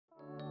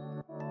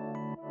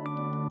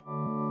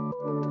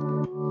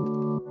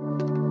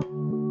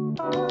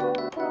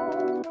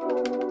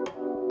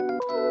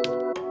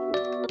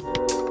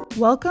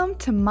Welcome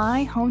to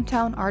My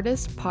Hometown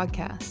Artist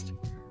podcast.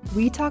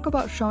 We talk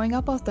about showing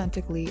up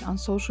authentically on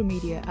social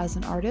media as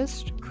an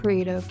artist,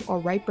 creative, or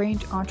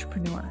right-brained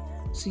entrepreneur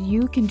so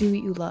you can do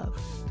what you love.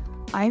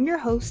 I am your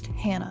host,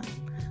 Hannah.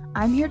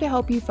 I'm here to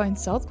help you find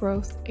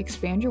self-growth,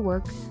 expand your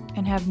work,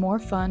 and have more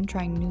fun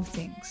trying new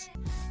things.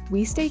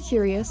 We stay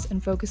curious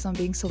and focus on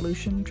being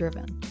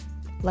solution-driven.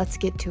 Let's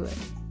get to it.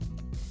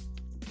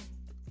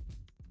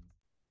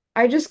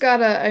 I just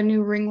got a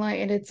new ring light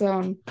and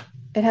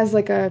it has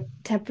like a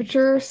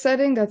temperature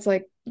setting that's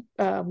like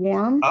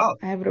warm. Oh,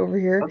 I have it over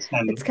here. that's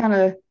handy.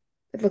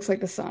 It looks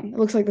like the sun. It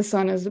looks like the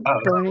sun is Oh,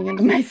 burning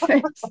into my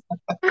face.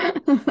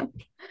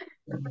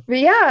 But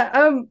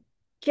yeah,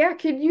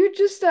 could you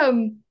just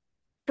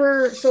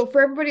for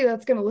everybody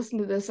that's gonna listen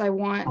to this, I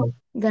want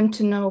them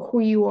to know who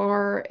you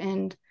are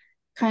and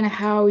kind of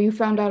how you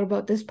found out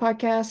about this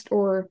podcast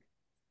or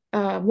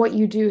what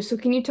you do. So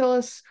can you tell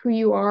us who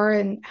you are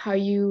and how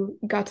you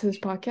got to this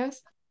podcast?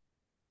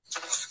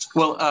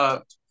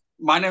 well,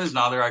 my name is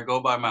Nadu. I go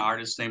by my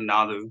artist name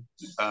Nadu,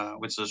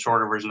 which is a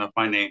shorter version of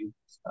my name.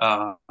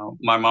 Uh,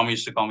 my mom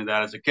used to call me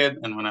that as a kid,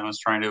 and when I was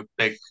trying to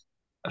pick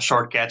a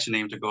short, catchy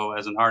name to go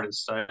as an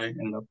artist, I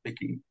ended up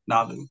picking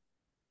Nadu.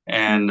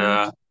 And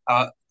Mm,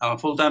 I'm a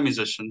full-time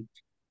musician.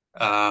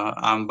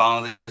 I'm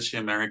Bangladeshi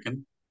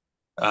American.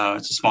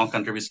 It's a small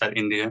country beside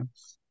India,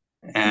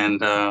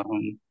 and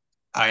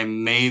I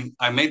made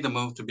the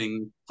move to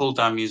being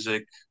full-time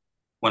music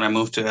when I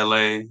moved to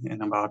LA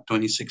in about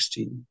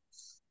 2016.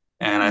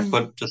 And I mm.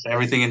 put just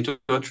everything into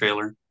a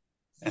trailer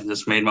and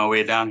just made my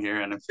way down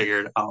here. And I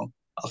figured I'll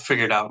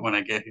figure it out when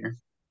I get here.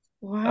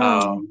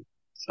 Wow.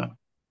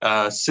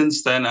 So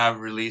since then, I've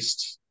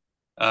released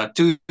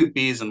two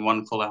EPs and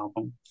one full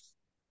album.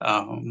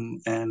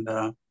 And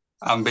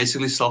I'm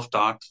basically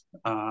self-taught.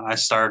 I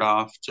started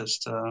off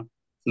just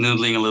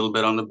noodling a little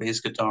bit on the bass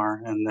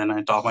guitar, and then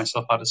I taught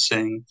myself how to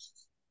sing.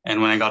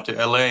 And when I got to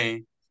LA,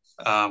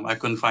 I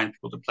couldn't find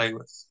people to play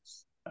with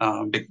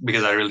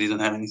because I really didn't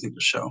have anything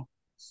to show.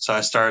 So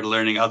I started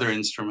learning other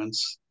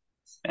instruments,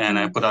 and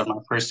I Mm, put out my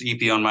first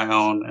EP on my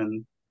own,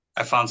 and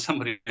I found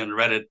somebody on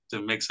Reddit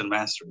to mix and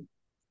master it.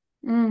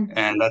 mm.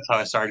 And that's how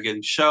I started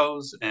getting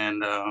shows.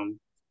 And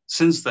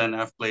since then,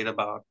 I've played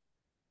about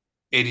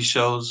 80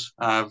 shows.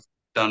 I've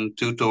done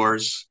two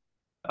tours,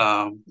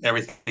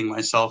 everything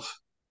myself.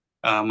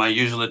 My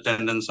usual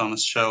attendance on a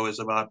show is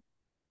about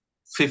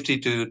 50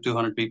 to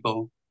 200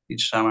 people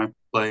each time I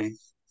play.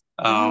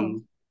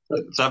 Wow.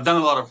 So I've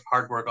done a lot of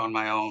hard work on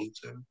my own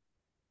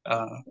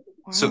uh,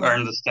 to Wow.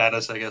 earn the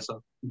status, I guess,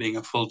 of being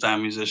a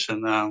full-time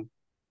musician.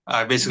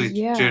 I basically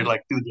treat it Yeah.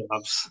 like two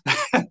jobs.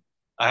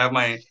 I have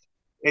my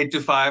 8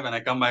 to 5, and I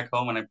come back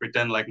home and I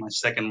pretend like my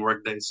second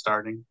work day is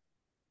starting.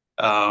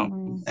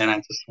 Mm, And I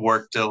just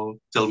work till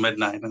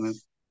midnight and then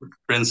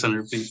rinse and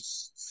repeat.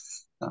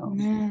 Um,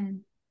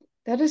 man,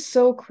 that is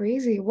so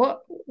crazy.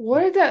 What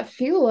did that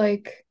feel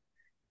like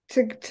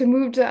to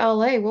move to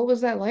LA? What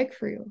was that like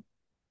for you?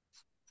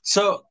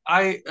 so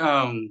I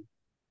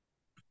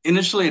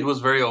initially it was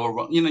very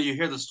overwhelming. You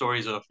hear the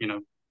stories of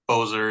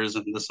posers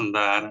and this and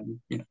that, and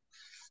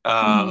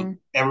Hmm.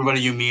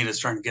 everybody you meet is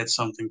trying to get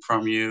something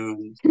from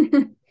you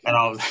and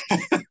all of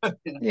that.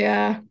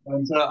 Yeah.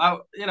 And so I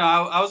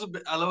was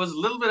a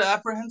little bit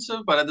apprehensive,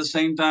 but at the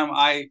same time,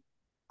 I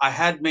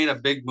had made a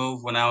big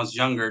move when I was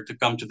younger to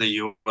come to the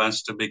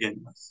U.S. to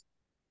begin with.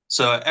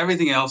 So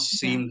everything else Okay.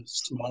 seemed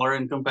smaller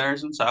in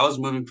comparison. So I was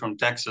moving from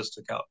Texas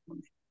to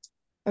California,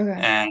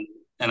 Okay.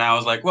 and I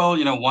was like, well,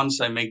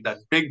 once I make that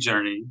big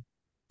journey,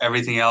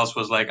 everything else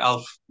was like,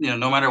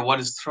 no matter what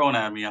is thrown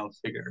at me, I'll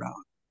figure it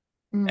out.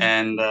 Mm.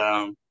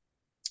 And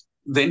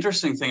the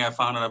interesting thing I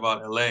found out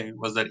about LA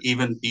was that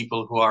even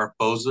people who are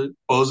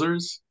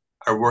posers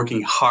are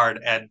working hard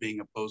at being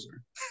a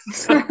poser.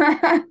 So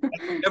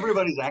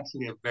everybody's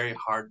actually a very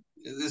hard.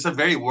 It's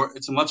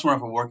a much more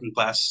of a working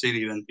class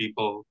city than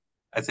people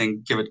I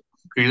think give it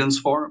credence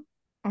for.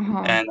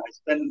 Uh-huh. And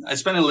I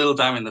spent a little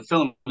time in the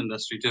film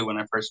industry too when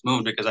I first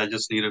moved because I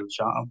just needed a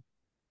job.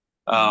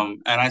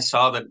 And I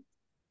saw that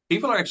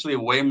people are actually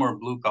way more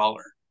blue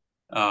collar.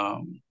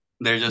 Um,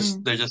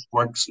 Mm. they're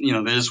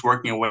just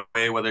working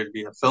away, whether it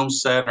be a film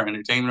set or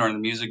entertainment or in the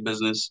music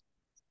business.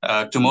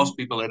 To Mm. most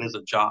people, it is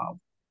a job.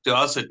 To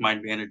us, it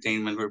might be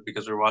entertainment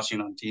because we're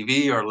watching on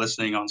TV or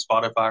listening on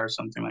Spotify or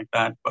something like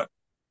that. But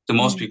to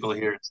most Mm. people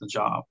here, it's a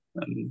job.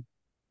 And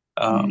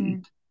um,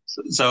 Mm.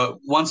 so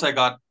once I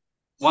got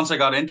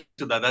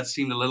into that, that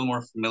seemed a little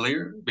more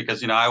familiar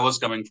because I was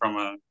coming from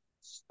a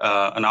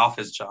an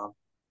office job,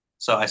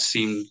 so I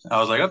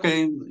was like,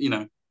 okay,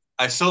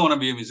 I still want to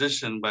be a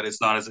musician, but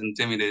it's not as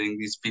intimidating.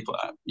 These people,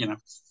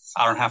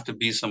 I don't have to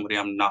be somebody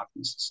I'm not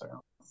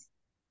necessarily.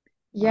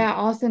 Yeah,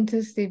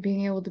 authenticity,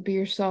 being able to be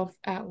yourself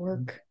at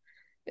work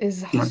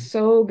is Right.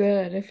 so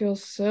good. It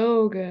feels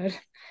so good.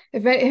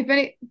 If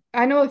any,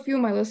 I know a few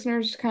of my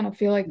listeners kind of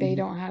feel like they Mhm.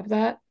 don't have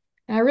that,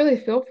 and I really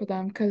feel for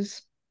them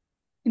because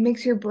it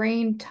makes your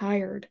brain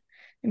tired.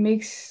 It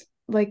makes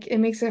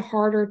it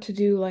harder to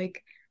do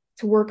like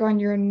to work on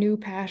your new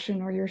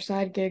passion or your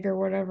side gig or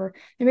whatever.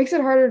 It makes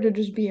it harder to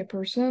just be a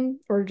person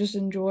or just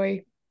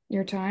enjoy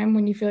your time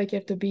when you feel like you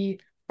have to be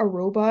a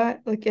robot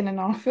like in an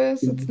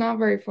office. It's Mhm. not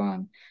very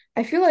fun.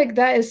 I feel like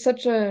that is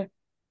such a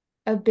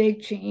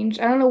big change.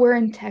 I don't know where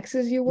in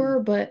Texas you were,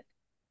 but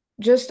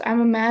just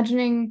I'm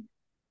imagining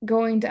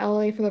going to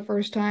LA for the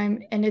first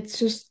time and it's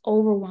just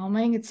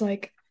overwhelming. It's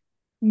like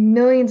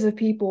millions of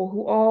people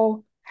who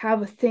all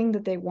have a thing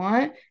that they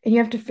want and you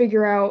have to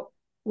figure out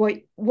what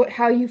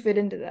how you fit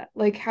into that.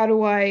 Like how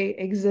do I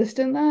exist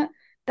in that?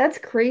 That's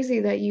crazy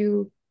that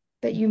you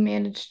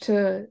managed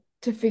to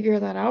figure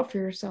that out for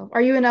yourself.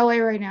 Are you in LA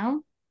right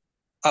now?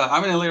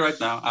 I'm in LA right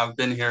now. I've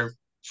been here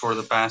for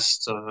the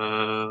past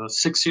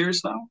 6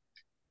 years now,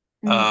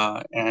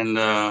 Mm, and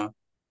uh,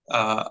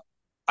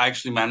 I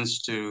actually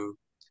managed to.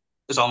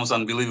 It's almost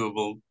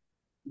unbelievable,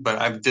 but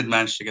I did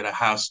manage to get a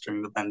house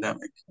during the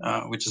pandemic,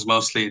 which is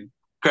mostly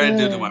credit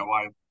due to my really?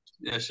 wife.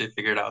 Yeah, she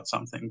figured out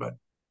something, but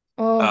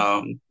Oh,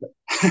 um,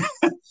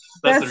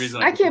 that's the that's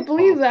reason I I get this can't small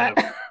believe setup.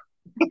 that.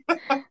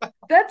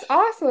 That's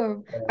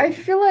awesome. I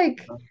feel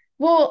like,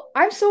 well,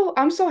 I'm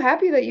so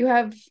happy that you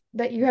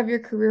have your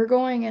career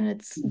going and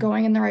it's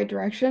going in the right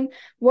direction.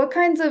 What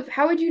kinds of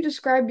how would you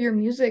describe your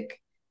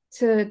music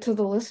to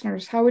the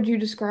listeners? How would you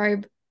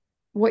describe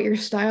what your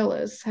style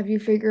is? Have you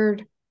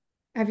figured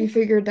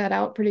that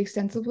out pretty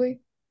extensively?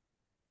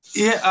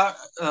 Yeah,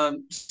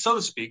 so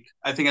to speak.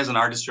 I think as an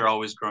artist, you're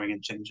always growing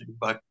and changing.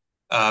 But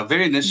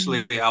very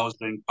initially, Mm, I was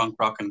doing punk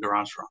rock and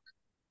garage rock,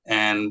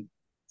 and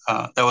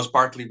that was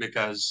partly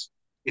because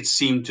it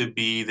seemed to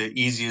be the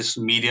easiest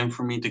medium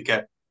for me to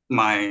get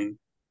my,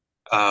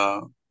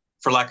 uh,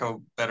 for lack of a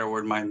better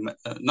word, my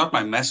not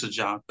my message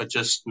out, but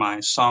just my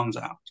songs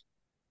out.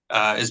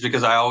 Is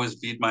because I always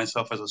viewed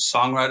myself as a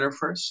songwriter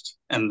first,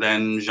 and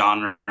then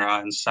genre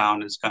and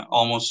sound is kind of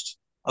almost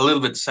a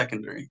little bit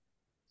secondary.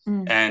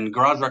 mm, And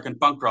garage rock and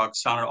punk rock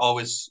sounded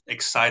always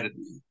excited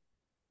me.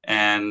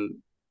 And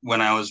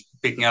when I was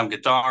picking up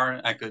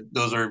guitar, I could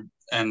those are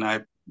and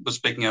I was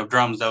picking up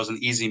drums. That was an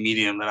easy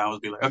medium that I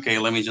would be like, okay,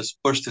 let me just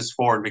push this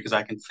forward because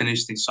I can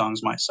finish these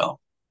songs myself.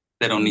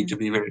 They don't need to mm,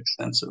 be very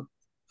extensive.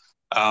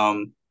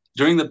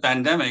 During the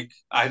pandemic,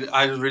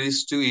 I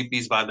released two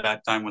EPs by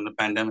that time when the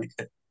pandemic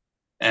hit,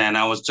 and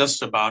I was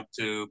just about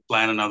to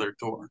plan another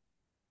tour.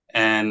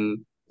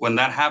 And when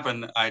that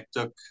happened, I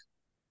took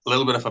a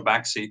little bit of a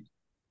backseat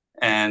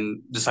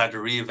and decided to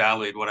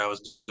reevaluate what I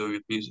was doing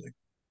with music.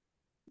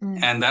 mm,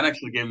 And that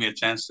actually gave me a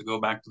chance to go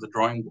back to the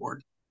drawing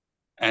board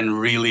and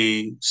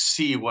really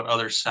see what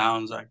other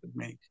sounds I could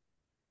make.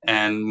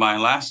 And my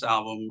last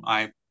album,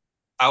 I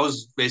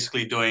was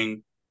basically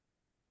doing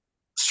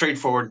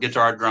straightforward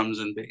guitar, drums,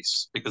 and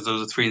bass because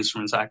those are three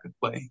instruments I could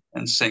play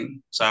and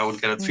sing. So I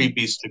would get a three mm,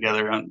 piece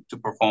together to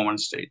perform on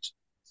stage.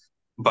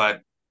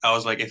 But I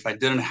was like, if I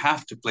didn't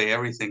have to play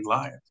everything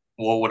live,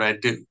 what would I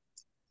do?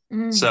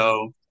 mm,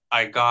 So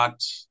I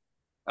got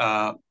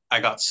uh, I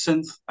got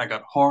synth, I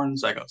got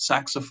horns, I got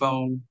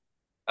saxophone.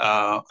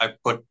 I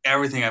put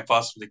everything I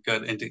possibly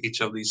could into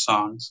each of these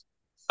songs.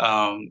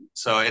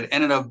 So it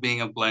ended up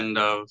being a blend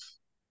of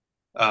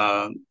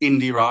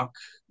indie rock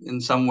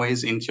in some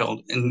ways,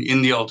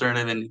 indie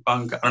alternative, indie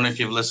punk. I don't know if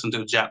you've listened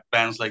to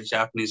bands like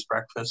Japanese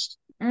Breakfast,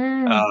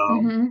 mm, um,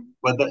 mm-hmm,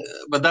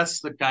 but that's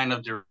the kind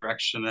of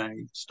direction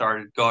I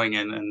started going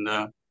in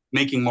and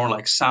making more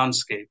like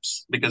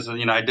soundscapes because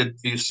I did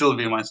still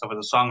view myself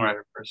as a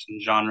songwriter first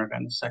and genre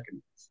kind of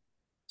second.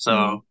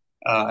 mm, So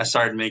I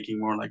started making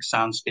more like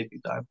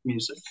soundscapey type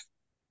music.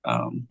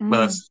 But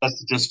mm. that's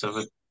the gist of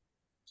it.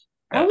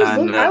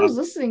 And I was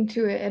listening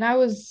to it and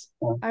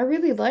I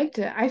really liked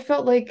it. I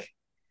felt like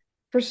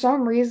for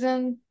some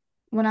reason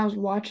when I was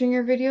watching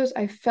your videos,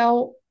 I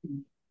felt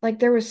like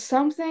there was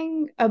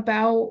something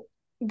about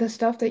the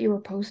stuff that you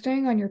were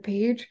posting on your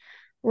page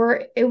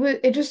where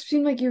it just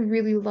seemed like you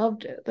really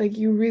loved it. Like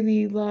you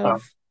really uh,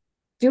 love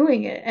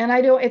doing it. And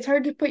I don't it's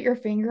hard to put your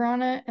finger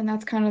on it and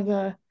that's kind of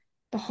the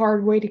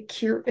hard way to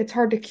cure it's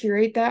hard to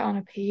curate that on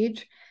a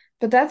page.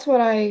 But that's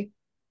what I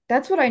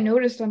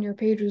noticed on your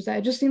page was that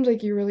it just seems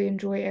like you really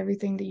enjoy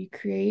everything that you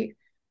create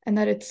and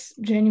that it's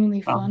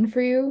genuinely um, fun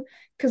for you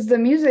because the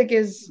music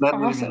is that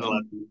really means a lot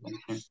awesome.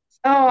 to me.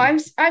 Oh,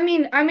 I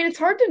mean it's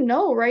hard to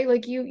know, right?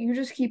 Like you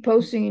just keep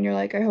posting and you're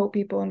like I hope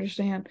people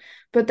understand.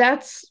 But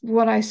that's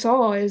what I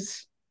saw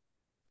is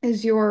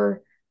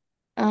your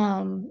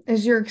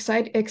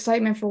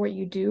excitement for what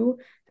you do.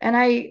 And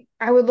I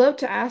would love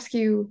to ask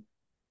you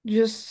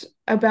just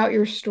about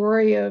your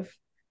story of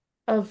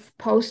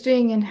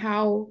posting and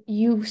how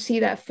you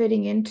see that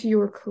fitting into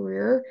your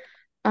career.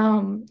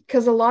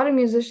 Because a lot of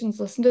musicians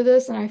listen to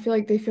this and I feel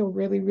like they feel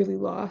really, really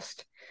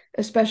lost,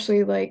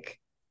 especially like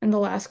in the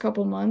last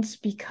couple months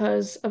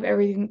because of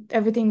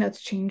everything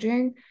that's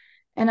changing.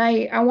 And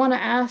I want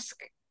to ask,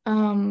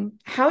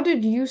 how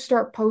did you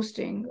start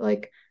posting?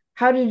 Like,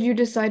 how did you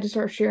decide to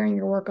start sharing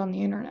your work on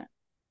the internet?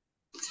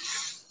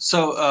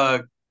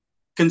 So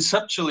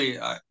conceptually,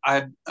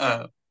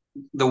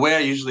 the way I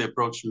usually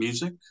approach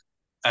music,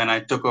 and I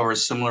took over a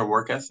similar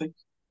work ethic,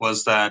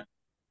 was that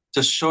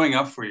just showing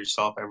up for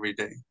yourself every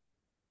day.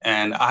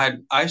 And I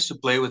used to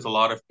play with a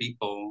lot of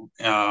people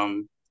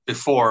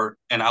before,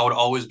 and I would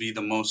always be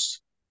the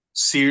most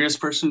serious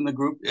person in the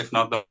group, if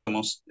not the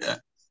most,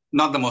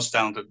 not the most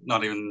talented,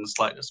 not even in the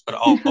slightest, but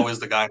always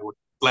the guy who would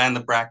plan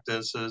the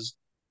practices,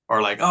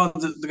 or like, oh,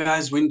 the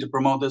guys, we need to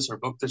promote this or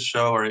book this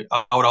show, or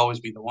I would always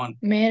be the one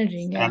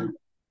Managing, yeah. and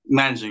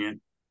managing it.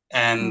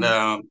 And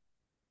Mm.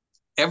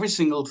 every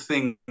single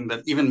thing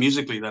that, even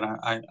musically, that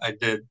I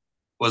did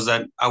was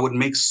that I would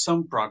make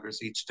some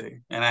progress each day.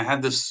 And I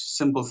had this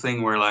simple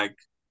thing where like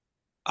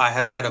I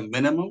had a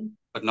minimum,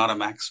 but not a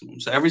maximum.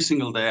 So every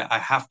single day I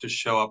have to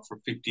show up for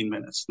 15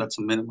 minutes. That's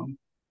a minimum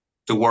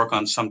to work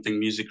on something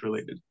music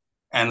related.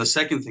 And the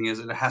second thing is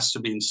it has to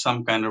be in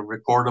some kind of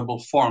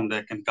recordable form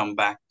that I can come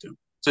back to.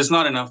 So it's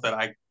not enough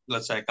that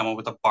let's say I come up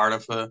with a part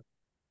of a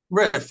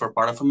riff or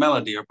part of a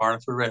melody or part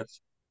of a riff.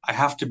 I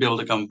have to be able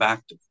to come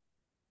back to.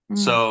 Mm.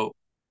 So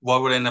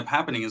what would end up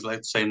happening is,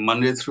 let's say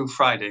Monday through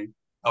Friday,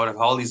 I would have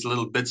all these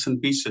little bits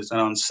and pieces. And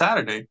on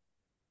Saturday,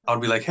 I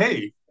would be like,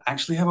 hey, I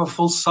actually have a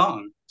full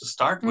song to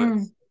start with.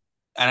 Mm.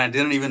 And I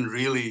didn't even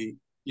really,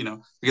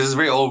 because it's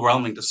very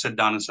overwhelming to sit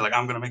down and say, like,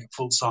 I'm going to make a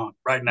full song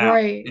right now.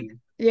 Right.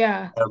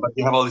 Yeah. But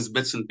you have all these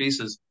bits and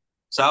pieces.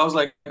 So I was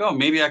like, oh,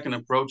 maybe I can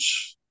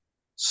approach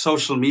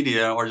social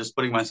media or just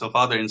putting myself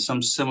out there in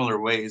some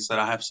similar ways, that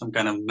I have some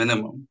kind of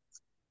minimum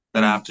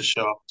that I Mm. have to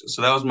show up to.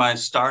 So that was my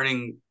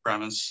starting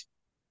premise.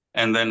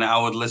 And then I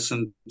would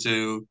listen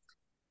to,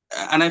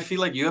 and I feel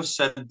like you have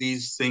said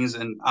these things,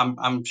 and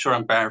I'm sure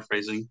I'm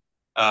paraphrasing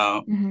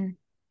Mm-hmm.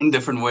 in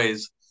different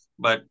ways.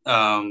 But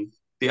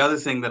the other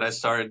thing that I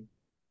started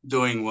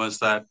doing was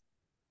that,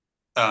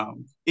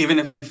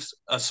 even if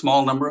a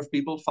small number of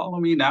people follow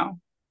me now,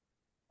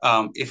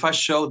 if I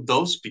show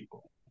those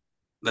people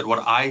that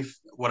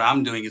what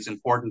I'm doing is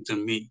important to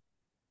me,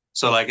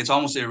 so like it's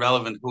almost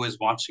irrelevant who is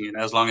watching it,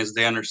 as long as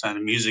they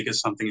understand music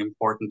is something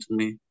important to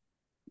me.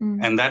 Mm.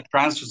 And that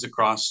transfers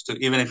across to,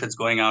 even if it's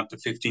going out to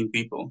 15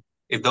 people,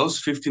 if those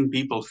 15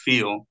 people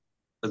feel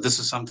that this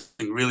is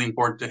something really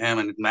important to him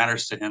and it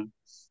matters to him,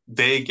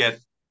 they get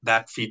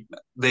that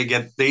feedback, they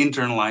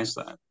internalize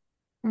that,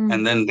 Mm.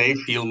 and then they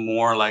feel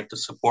more like to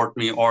support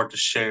me or to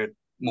share it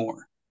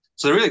more.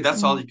 So really,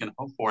 that's all Mm. you can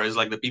hope for, is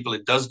like the people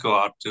it does go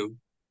out to,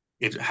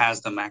 it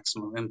has the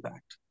maximum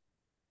impact.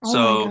 Oh my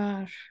So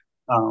gosh.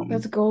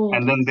 That's um gold.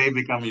 and then they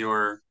become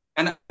your,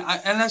 and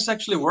that's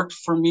actually worked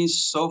for me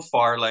so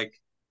far. Like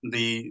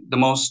the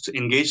most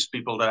engaged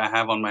people that I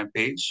have on my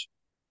page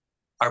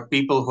are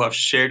people who have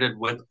shared it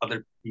with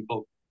other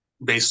people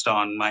based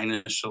on my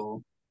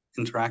initial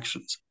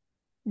interactions.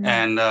 Mm.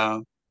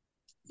 And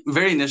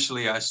very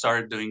initially I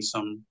started doing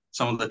some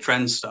of the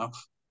trend stuff,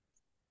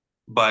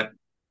 but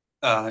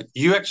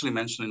you actually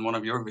mentioned in one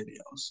of your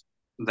videos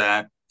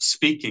that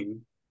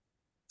speaking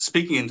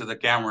into the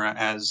camera,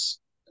 as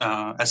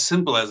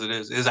simple as it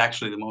is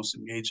actually the most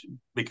engaging,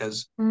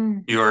 because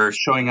Mm. you're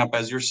showing up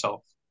as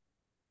yourself.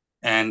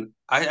 And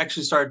I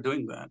actually started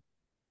doing that,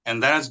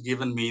 and that has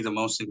given me the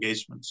most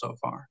engagement so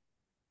far.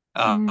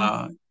 Mm.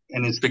 Uh,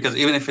 and it's because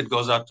even if it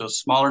goes out to a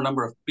smaller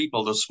number of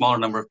people, those smaller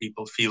number of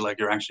people feel like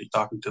you're actually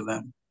talking to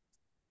them,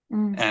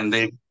 Mm. and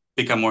they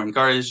become more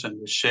encouraged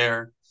and they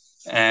share.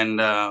 And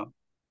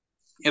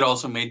it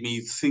also made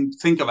me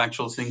think of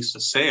actual things to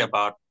say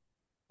about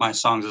my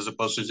songs, as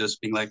opposed to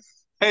just being like,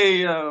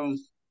 "Hey,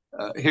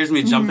 here's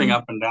me jumping Mm.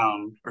 up and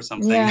down" or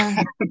something,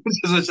 Yeah.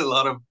 which a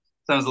lot of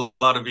times a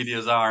lot of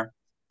videos are.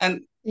 And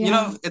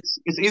Yeah.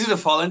 it's easy to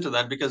fall into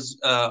that, because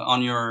on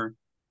your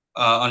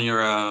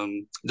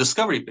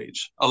discovery page,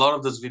 a lot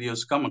of those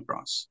videos come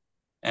across,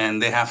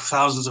 and they have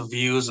thousands of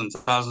views and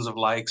thousands of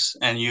likes,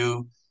 and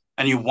you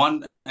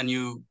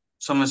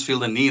sometimes feel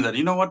the need that,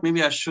 what,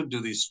 maybe I should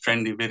do these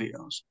trendy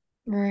videos.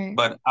 Right.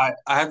 But I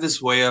have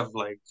this way of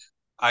like,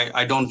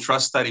 I don't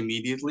trust that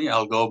immediately.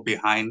 I'll go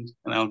behind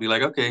and I'll be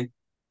like, okay,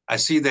 I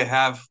see they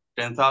have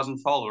 10,000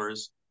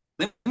 followers.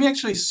 Let me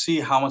actually see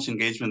how much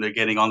engagement they're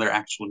getting on their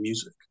actual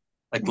music.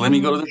 Like, let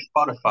me go to Mm. their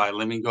Spotify.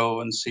 Let me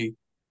go and see.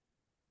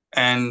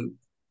 And,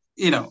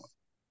 you know,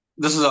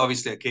 this is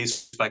obviously a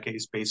case by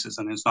case basis,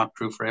 and it's not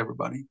true for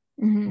everybody.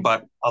 Mm-hmm.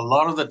 But a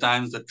lot of the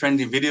times, the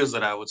trendy videos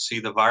that I would see,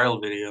 the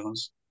viral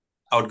videos,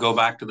 I would go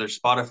back to their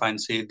Spotify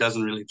and see it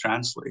doesn't really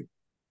translate.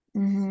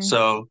 Mm-hmm.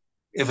 So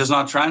if it's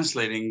not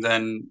translating,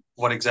 then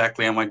what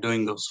exactly am I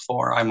doing those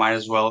for? I might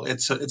as well.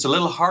 It's a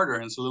little harder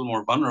and it's a little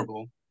more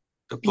vulnerable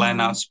to plan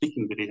Mm-hmm. out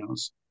speaking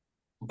videos.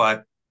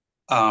 But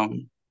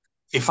um,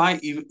 if I'm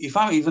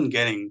even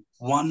getting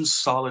one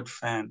solid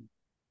fan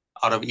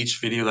out of each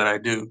video that I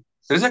do,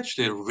 there's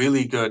actually a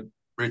really good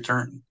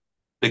return,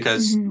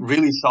 because Mm-hmm.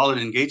 really solid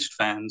engaged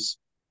fans,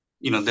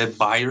 they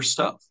buy your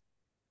stuff.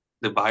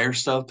 They buy your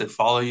stuff. They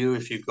follow you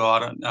if you go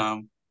out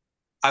on,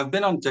 I've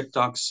been on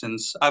TikTok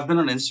since I've been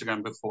on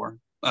Instagram before,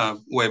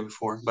 way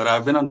before, but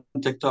I've been on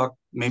TikTok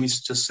maybe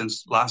just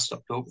since last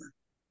October.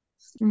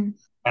 Mm.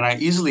 And I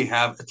easily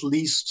have at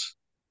least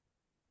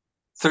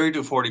 30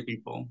 to 40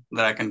 people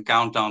that I can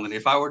count on, that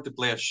if I were to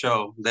play a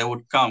show, they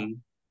would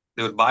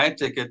buy a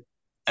ticket,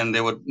 and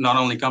they would not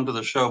only come to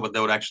the show, but they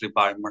would actually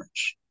buy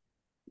merch.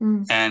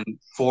 Mm. And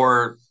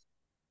for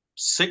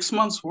 6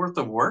 months worth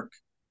of work,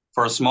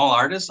 for a small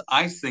artist,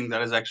 I think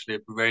that is actually a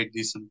very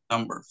decent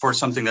number for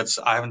something that's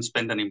I haven't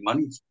spent any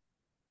money.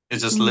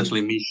 It's just Mm,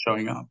 literally me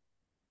showing up.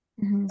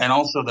 mhm. And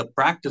also the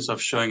practice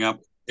of showing up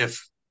if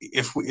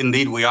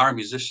indeed we are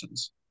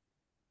musicians.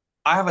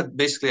 I have a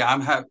basically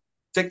I'm have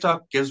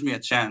TikTok gives me a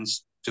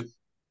chance to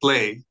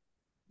play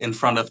in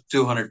front of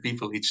 200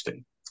 people each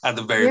day at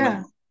the very Yeah,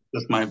 minimum.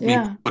 Just my me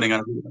yeah, putting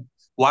out a video.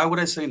 Why would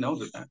I say no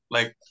to that?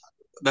 Like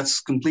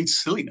that's complete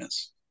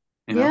silliness,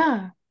 you know?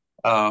 yeah.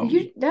 Um,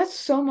 That's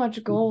so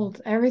much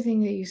gold.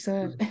 Everything that you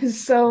said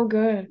is so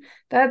good.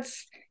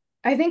 That's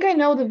I think I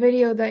know the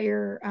video that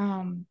you're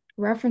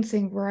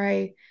referencing where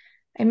I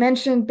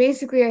mentioned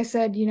basically I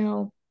said,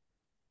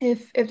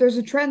 if there's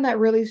a trend that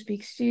really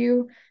speaks to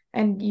you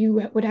and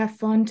you would have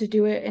fun to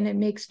do it and it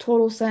makes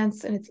total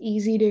sense and it's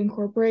easy to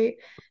incorporate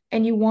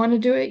and you want to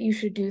do it, you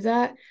should do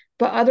that.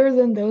 But other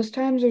than those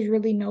times, there's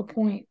really no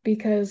point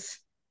because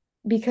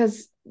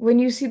when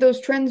you see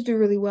those trends do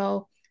really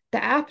well,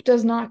 the app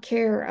does not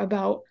care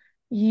about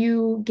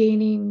you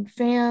gaining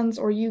fans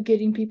or you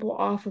getting people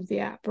off of the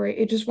app, right?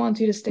 It just wants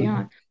you to stay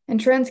on. And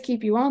trends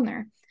keep you on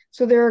there.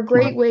 So they're a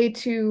great way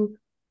to,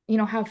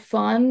 have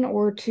fun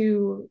or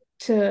to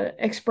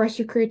express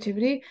your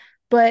creativity,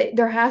 but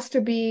there has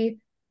to be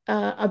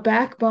a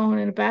backbone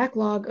and a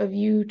backlog of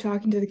you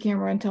talking to the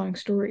camera and telling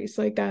stories.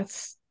 Like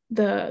that's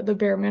the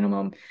bare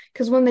minimum.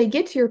 Because when they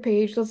get to your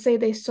page, let's say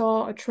they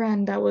saw a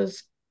trend that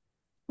was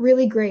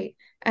really great.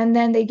 And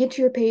then they get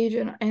to your page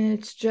and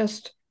it's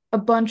just a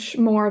bunch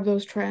more of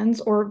those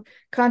trends or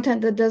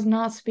content that does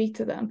not speak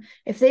to them.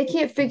 If they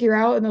can't figure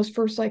out in those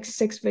first like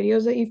 6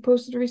 videos that you've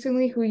posted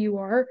recently who you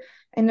are,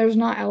 and there's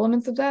not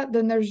elements of that,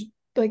 then there's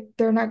like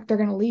they're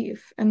gonna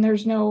leave. And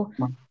there's no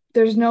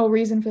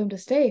reason for them to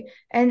stay.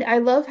 And I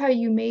love how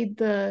you made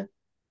the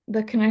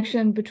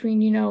connection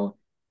between,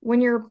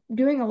 when you're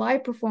doing a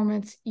live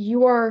performance,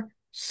 you are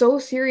so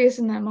serious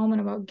in that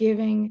moment about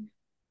giving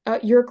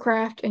your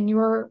craft and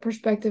your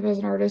perspective as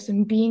an artist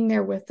and being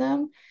there with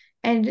them.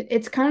 And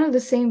it's kind of the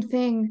same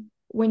thing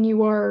when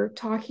you are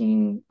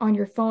talking on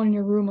your phone in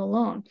your room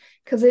alone,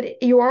 because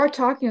you are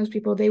talking to those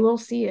people, they will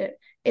see it.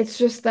 It's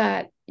just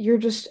that you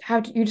just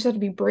have to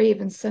be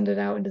brave and send it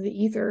out into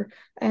the ether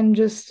and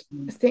just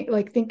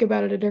think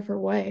about it a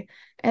different way.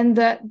 And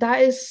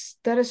that is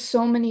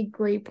so many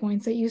great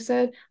points that you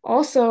said.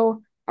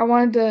 Also, I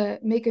wanted to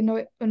make a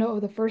note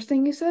of the first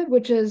thing you said,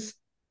 which is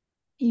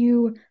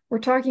you were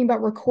talking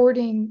about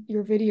recording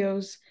your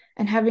videos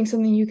and having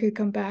something you could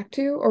come back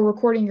to or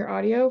recording your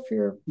audio for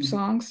your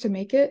songs to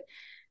make it.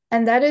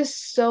 And that is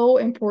so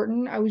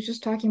important. I was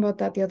just talking about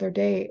that the other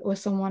day with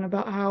someone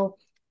about how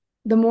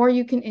the more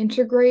you can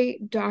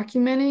integrate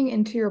documenting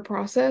into your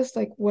process,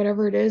 like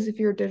whatever it is, if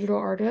you're a digital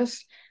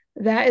artist,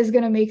 that is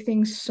going to make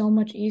things so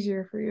much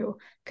easier for you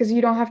because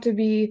you don't have to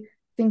be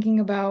thinking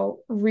about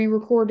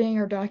re-recording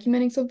or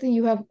documenting something.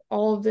 You have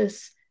all of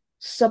this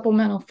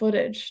supplemental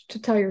footage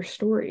to tell your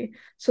story.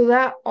 So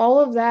that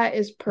all of that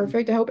is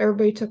perfect. I hope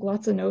everybody took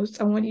lots of notes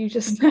on what you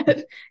just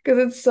said because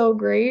it's so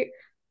great.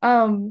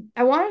 I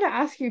wanted to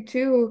ask you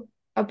too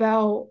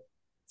about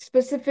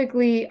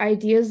specifically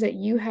ideas that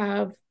you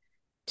have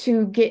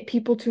to get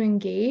people to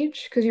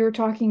engage because you were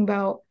talking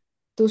about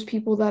those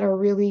people that are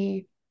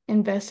really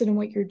invested in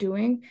what you're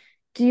doing.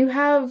 Do you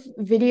have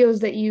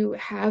videos that you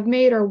have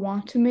made or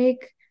want to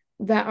make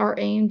that are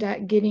aimed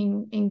at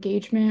getting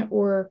engagement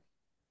or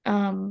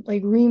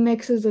like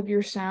remixes of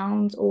your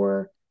sounds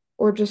or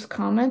just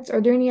comments?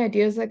 Are there any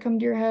ideas that come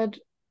to your head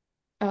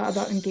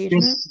about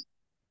engagement? yes,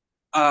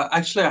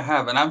 actually, I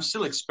have, and I'm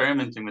still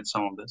experimenting with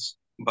some of this.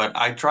 But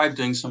I tried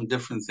doing some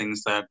different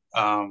things that.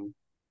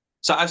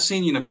 So I've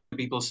seen,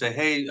 people say,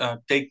 "Hey,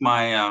 take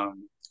my."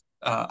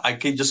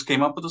 Just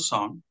came up with a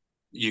song.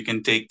 You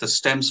can take the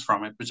stems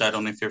from it, which I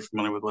don't know if you're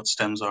familiar with what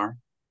stems are,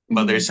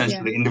 but they're Yeah.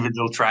 essentially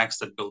individual tracks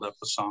that build up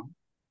the song.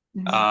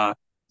 Hmm. Uh,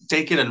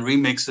 Take it and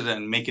remix it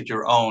and make it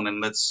your own,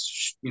 and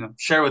let's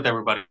share with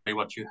everybody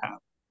what you have.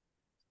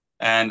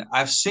 And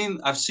I've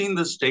seen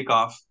this take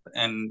off,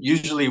 and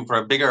usually for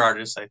a bigger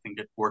artist, I think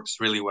it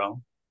works really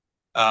well.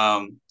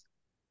 Um,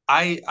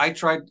 I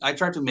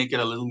tried to make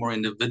it a little more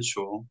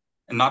individual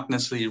and not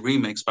necessarily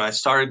remix, but I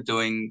started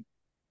doing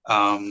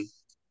um,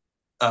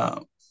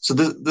 so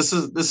this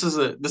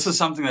is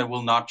something that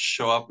will not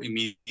show up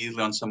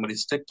immediately on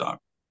somebody's TikTok.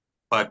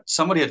 But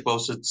somebody had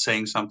posted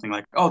saying something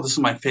like, "Oh, this is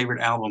my favorite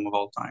album of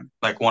all time."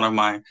 Like one of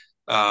my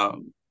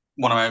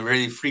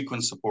really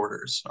frequent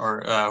supporters,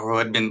 or who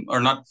had been, or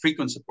not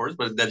frequent supporters,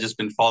 but they'd just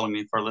been following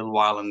me for a little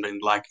while and been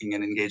liking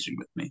and engaging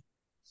with me.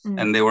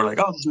 Mm. And they were like,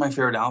 "Oh, this is my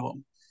favorite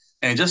album."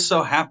 And it just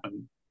so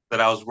happened that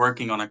I was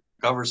working on a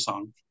cover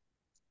song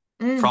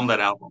from Mm. that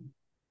album,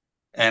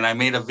 and I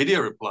made a video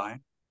reply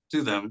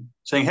to them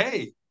saying,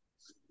 "Hey,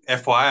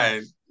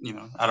 FYI,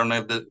 I don't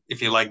know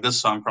if you like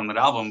this song from that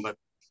album, but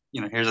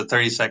here's a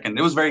 30-second."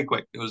 It was very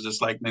quick. It was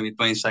just like maybe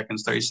 20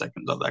 seconds, 30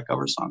 seconds of that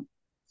cover song.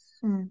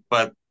 Mm.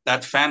 But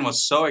that fan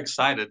was so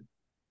excited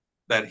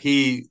that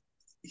he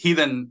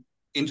then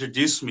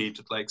introduced me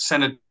to like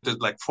send it to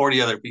like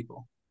 40 other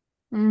people.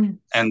 Mm.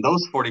 And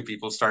those 40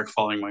 people start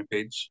following my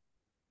page.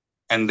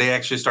 and they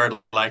actually started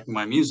liking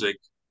my music.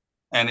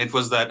 And it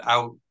was that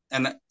I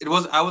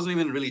wasn't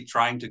even really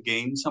trying to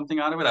gain something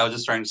out of it. I was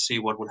just trying to see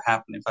what would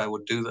happen if I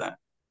would do that.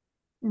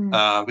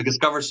 Mm, Because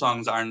cover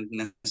songs aren't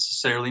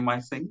necessarily my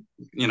thing.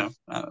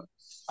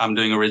 I'm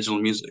doing original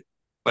music,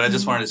 but I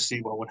just mm, wanted to see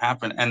what would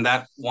happen. And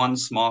that one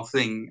small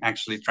thing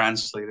actually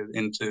translated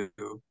into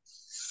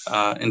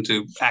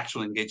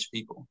actual engaged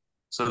people.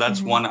 So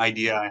that's mm, one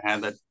idea I had,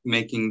 that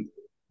making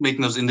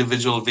those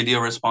individual video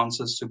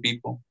responses to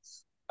people,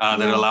 that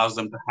yeah. allows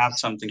them to have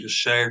something to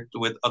share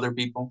with other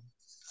people,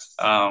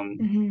 um,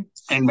 Mm-hmm.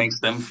 and makes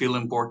them feel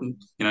important.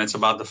 It's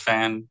about the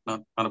fan,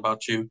 not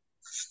about you.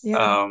 Yeah.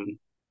 Um,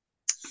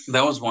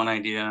 that was one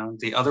idea.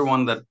 The other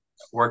one that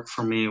worked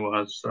for me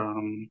was,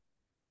 um,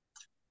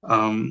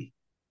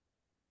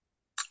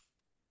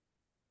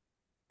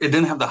 it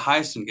didn't have the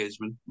highest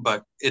engagement,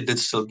 but it did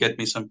still get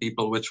me some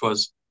people, which was,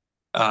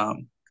 um,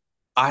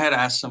 I had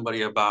asked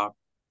somebody about,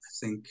 I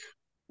think,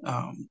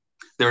 um,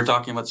 they were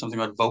talking about something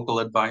about vocal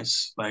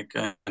advice, like,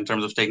 in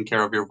terms of taking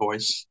care of your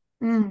voice.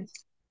 Mm,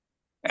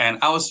 And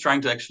I was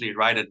trying to actually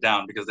write it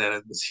down because they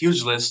had this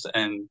huge list,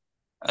 and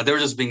they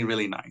were just being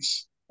really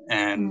nice.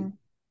 And mm,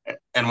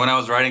 and when I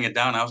was writing it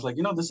down, I was like,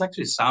 this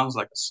actually sounds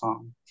like a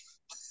song.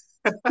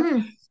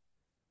 mm,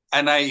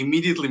 And I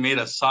immediately made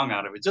a song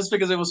out of it just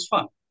because it was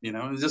fun. It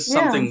was just yeah.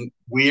 something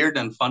weird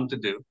and fun to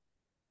do.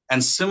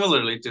 And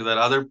similarly to that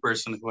other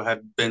person who had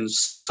been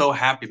so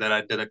happy that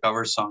I did a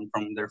cover song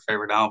from their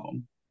favorite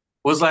album,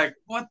 was like,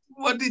 what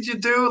did you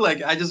do?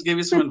 Like, I just gave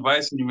you some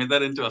advice and you made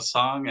that into a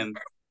song. And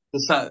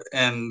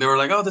they were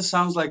like, oh, this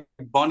sounds like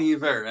Bonnie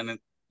Iver. And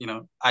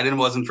I didn't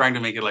wasn't trying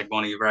to make it like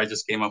Bonnie Iver. I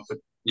just came up with,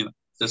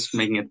 just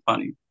making it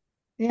funny.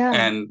 Yeah.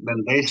 And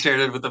then they shared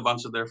it with a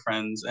bunch of their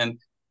friends. And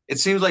it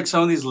seems like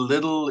some of these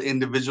little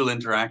individual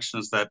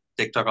interactions that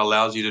TikTok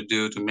allows you to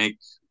do to make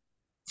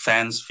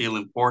fans feel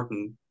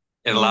important,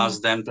 it Yeah.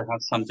 allows them to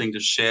have something to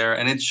share,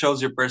 and it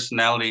shows your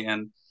personality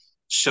and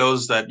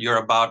shows that you're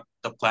about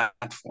the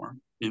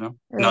platform, not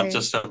Right.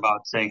 just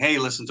about saying, hey,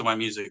 listen to my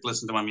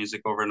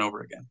music over and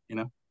over again,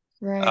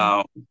 Right.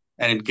 um,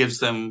 and it gives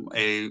them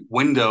a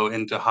window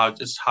into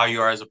how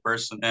you are as a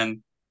person.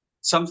 And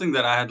something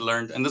that I had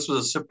learned, and this was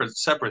a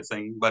separate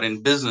thing, but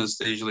in business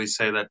they usually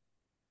say that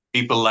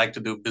people like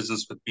to do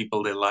business with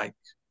people they like,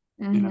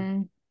 you know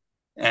Mm-hmm.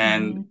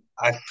 and Mm-hmm.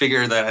 I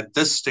figure that at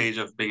this stage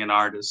of being an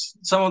artist,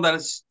 some of that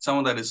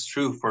is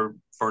true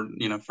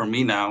for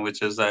me now,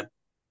 which is that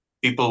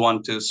people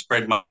want to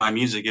spread my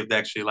music if they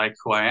actually like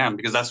who I am,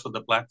 because that's what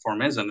the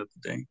platform is. End of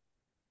the day,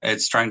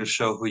 it's trying to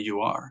show who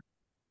you are.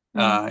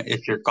 Mm,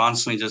 If you're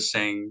constantly just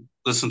saying,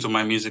 listen to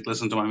my music,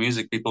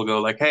 people go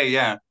like, hey,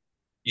 yeah,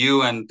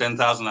 you and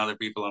 10,000 other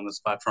people on this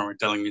platform are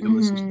telling me to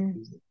listen to the mm-hmm.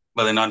 music,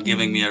 but they're not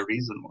giving me Mm-hmm. a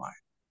reason why.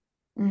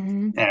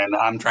 Mm-hmm. And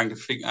I'm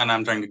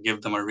trying to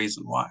give them a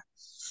reason why.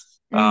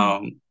 Mm,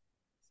 Um,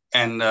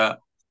 and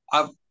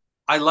I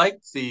I like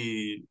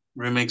the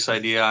remix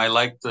idea. I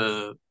like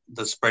the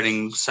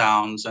spreading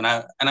sounds, and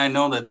I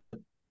know that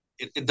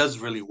it does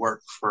really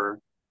work for.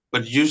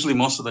 But usually,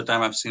 most of the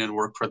time, I've seen it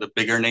work for the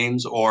bigger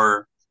names,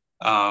 or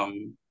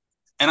um,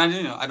 and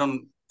I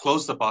don't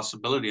close the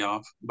possibility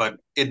off, but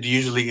it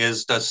usually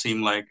does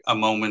seem like a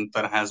moment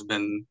that has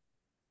been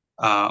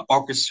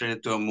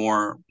orchestrated to a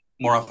more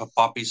of a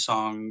poppy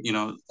song,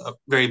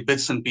 very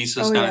bits and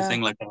pieces oh kind of yeah.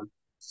 thing,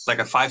 like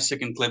a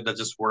 5-second clip that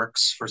just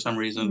works for some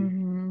reason.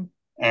 Mm-hmm.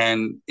 And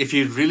if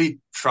you really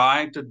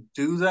try to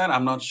do that,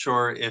 I'm not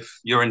sure if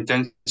your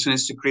intention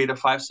is to create a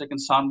 5-second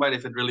soundbite,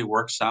 if it really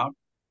works out.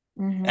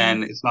 Mm-hmm.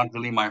 And it's not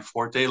really my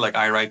forte. Like,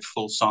 I write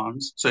full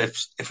songs. So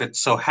if it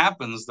so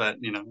happens that,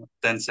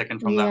 10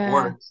 seconds from that Yeah.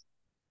 works,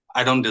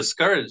 I don't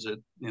discourage it.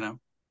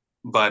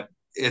 But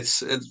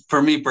it's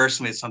for me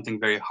personally, it's something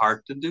very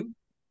hard to do.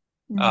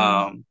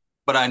 Mm-hmm.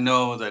 But I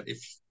know that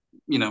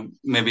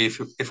maybe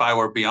if I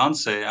were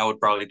Beyonce, I would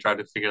probably try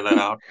to figure that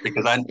out,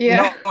 because you Yeah.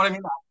 know what I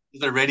mean?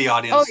 The ready Oh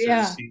audience to yeah.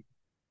 receive, you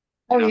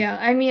Oh know? yeah.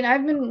 I mean,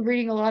 I've been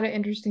reading a lot of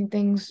interesting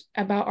things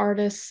about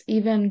artists,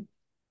 even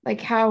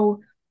like how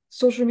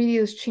social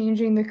media is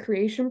changing the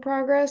creation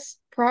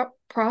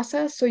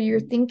process. So you're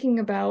thinking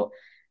about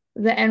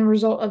the end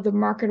result of the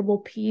marketable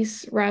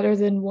piece rather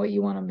than what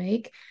you want to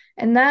make.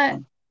 And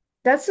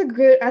that's a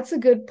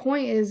good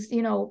point is,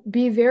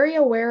 be very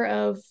aware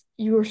of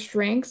your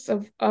strengths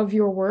of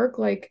your work,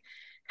 like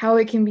how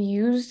it can be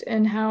used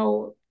and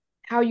how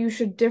you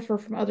should differ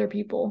from other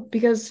people.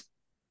 Because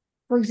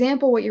for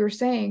example, what you were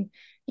saying,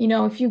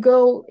 if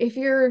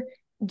you're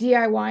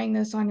DIYing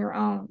this on your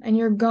own and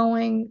you're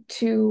going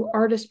to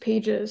artist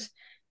pages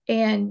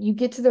and you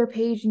get to their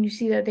page and you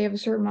see that they have a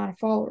certain amount of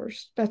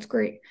followers, that's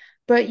great.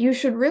 But you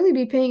should really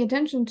be paying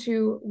attention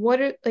to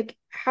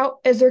how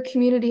is their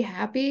community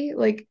happy?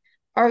 Like,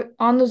 are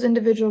on those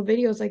individual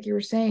videos, like you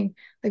were saying,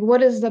 like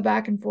what is the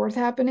back and forth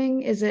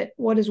happening? Is it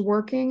what is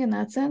working in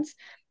that sense?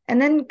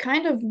 And then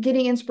kind of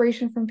getting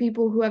inspiration from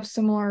people who have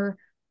similar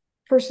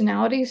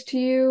personalities to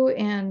you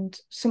and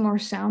similar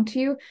sound to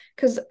you.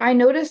 Because I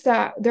noticed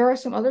that there are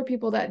some other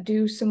people that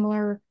do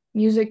similar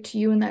music to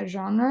you in that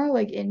genre,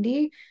 like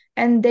indie.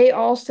 And they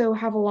also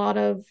have a lot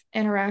of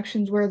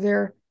interactions where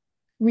they're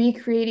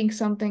recreating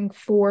something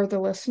for the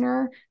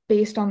listener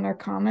based on their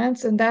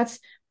comments. And that's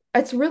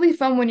it's really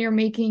fun when you're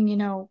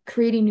making,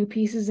 creating new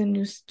pieces and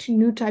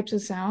new types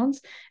of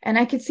sounds. And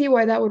I could see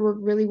why that would work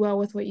really well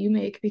with what you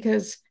make,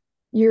 because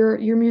your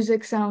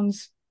music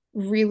sounds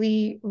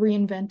really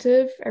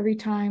reinventive. Every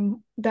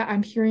time that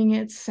I'm hearing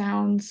it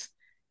sounds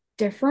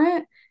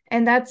different,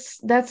 and that's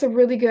a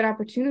really good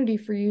opportunity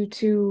for you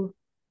to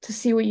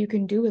see what you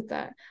can do with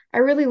that. I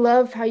really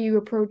love how you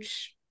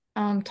approach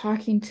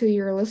talking to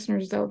your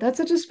listeners, though. That's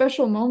such a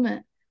special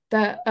moment,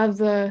 that of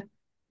the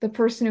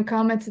person who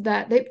commented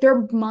that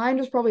their mind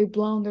was probably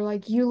blown. They're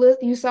like,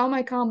 you saw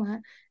my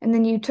comment and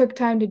then you took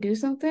time to do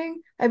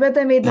something. I bet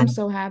that made them Mhm.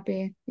 so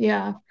happy.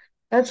 Yeah,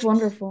 that's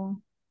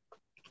wonderful.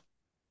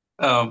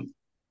 Um,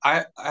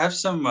 I have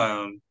some.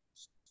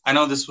 I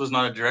know this was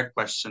not a direct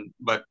question,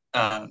 but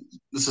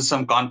this is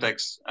some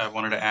context I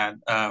wanted to add,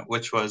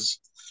 which was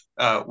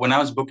when I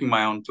was booking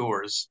my own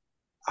tours,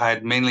 I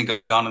had mainly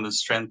gone on the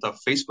strength of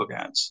Facebook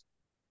ads.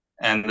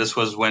 And this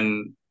was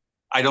when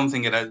I don't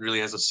think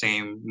really has the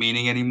same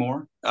meaning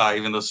anymore,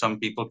 even though some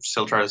people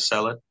still try to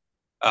sell it.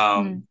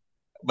 Mm, Um,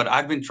 but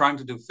I've been trying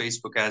to do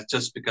Facebook ads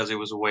just because it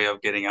was a way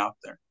of getting out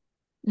there.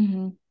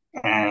 hmm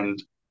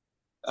And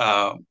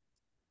uh,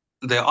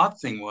 the odd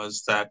thing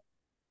was that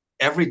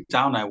every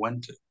town I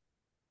went to,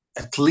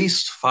 at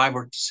least 5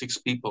 or 6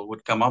 people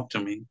would come up to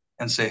me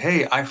and say,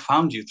 "Hey, I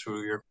found you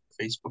through your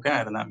Facebook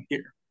ad and I'm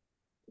here."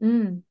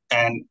 mm,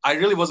 And I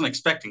really wasn't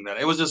expecting that.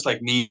 It was just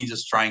like me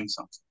just trying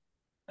something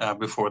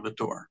before the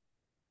tour.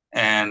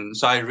 And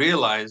so I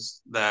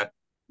realized that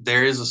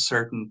there is a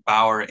certain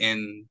power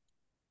in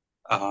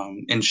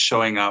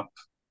showing up,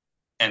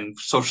 and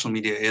social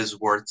media is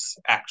worth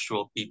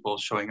actual people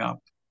showing up,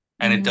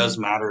 and it does hmm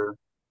matter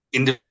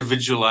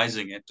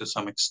individualizing it to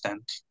some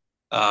extent,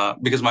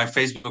 because my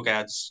Facebook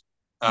ads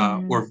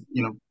hmm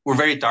were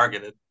very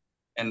targeted,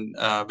 and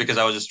because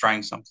I was just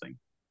trying something,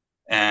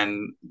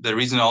 and the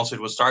reason also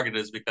it was targeted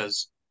is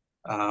because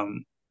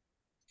um,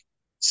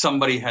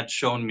 somebody had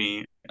shown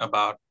me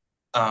about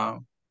uh,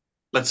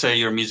 let's say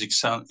your music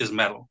sound is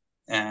metal,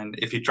 and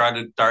if you try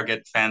to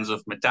target fans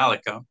of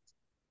Metallica,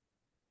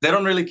 they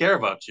don't really care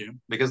about you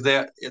because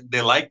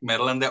they like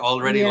metal and they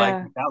already like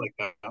Yeah,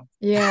 Metallica.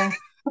 yeah,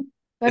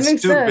 that It's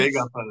makes too big sense.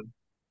 of a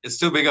it's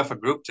too big of a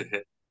group to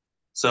hit.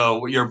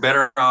 So you're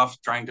better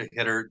off trying to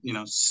hit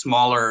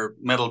smaller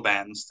metal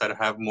bands that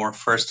have more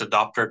first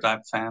adopter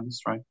type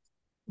fans, right?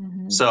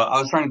 hmm So I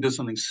was trying to do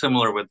something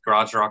similar with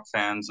garage rock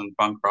fans and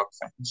punk rock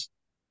fans.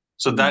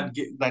 So mm,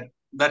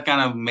 that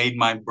kind of made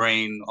my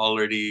brain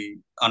already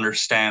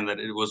understand that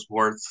it was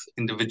worth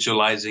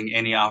individualizing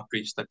any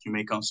outreach that you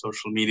make on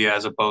social media,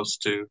 as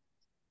opposed to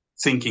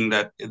thinking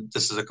that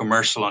this is a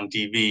commercial on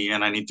TV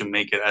and I need to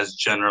make it as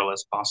general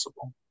as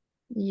possible.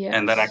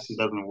 And that actually yes,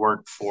 doesn't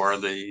work for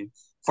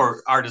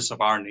artists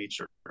of our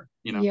nature.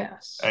 You know,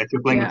 yes, if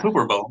you're playing the yeah.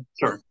 Super Bowl,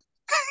 sure,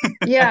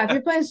 Yeah, if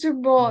you're playing Super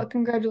Bowl,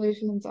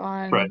 congratulations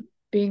right, on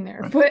being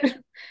there. right, But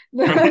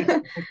right.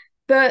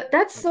 the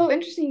that's so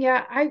interesting.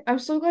 Yeah, I'm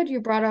so glad you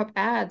brought up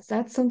ads.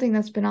 That's something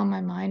that's been on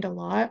my mind a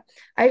lot.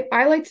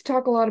 I like to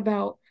talk a lot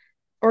about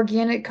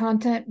organic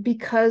content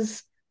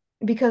because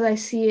I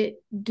see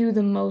it do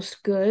the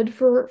most good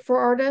for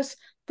artists,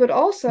 but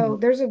also Mhm.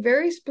 there's a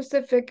very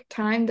specific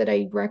time that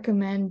I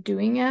recommend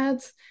doing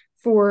ads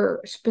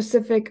for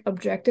specific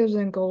objectives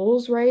and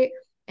goals, right?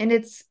 And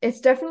it's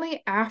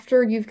definitely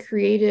after you've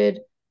created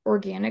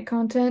organic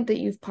content that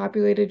you've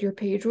populated your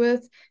page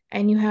with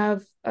and you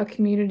have a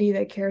community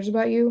that cares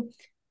about you.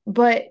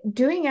 But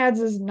doing ads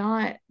is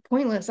not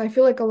pointless. I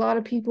feel like a lot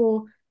of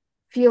people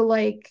feel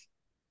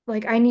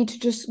like I need to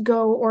just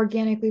go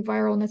organically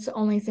viral and it's the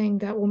only thing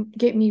that will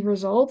get me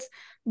results.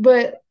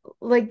 But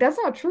like that's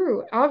not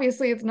true.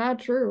 Obviously, it's not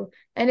true.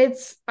 And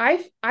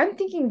I'm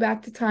thinking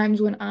back to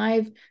times when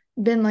I've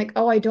been like,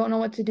 oh, I don't know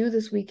what to do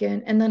this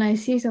weekend, and then I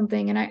see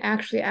something and I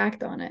actually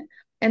act on it,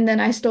 and then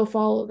I still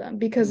follow them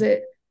because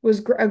it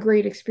was a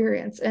great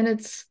experience. And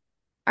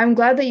I'm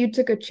glad that you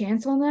took a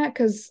chance on that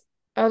because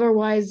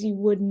otherwise you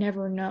would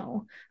never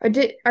know.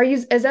 Are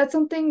you is that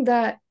something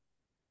that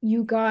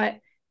you got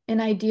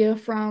an idea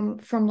from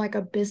like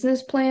a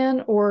business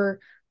plan or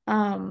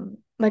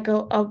like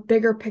a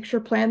bigger picture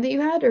plan that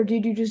you had, or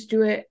did you just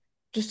do it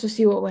just to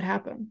see what would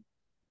happen?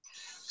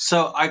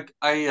 So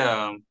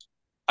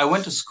I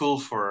went to school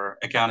for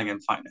accounting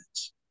and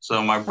finance,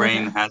 so my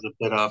brain Okay. has a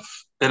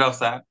bit of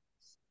that.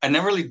 I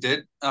never really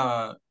did.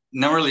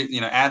 Never really,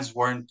 ads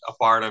weren't a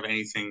part of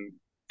anything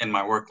in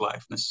my work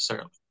life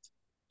necessarily.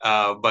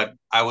 But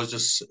it was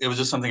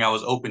just something I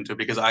was open to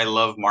because I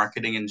love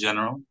marketing in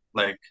general.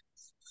 Like,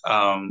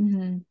 um,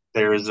 hmm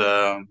there's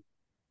a,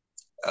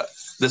 uh,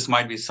 this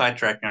might be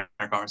sidetracking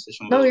our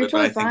conversation a No, little you're bit,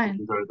 but totally I think you fine.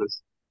 enjoy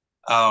this.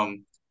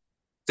 Um,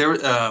 there,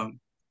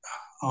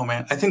 oh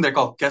man, I think they're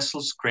called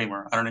Kessel's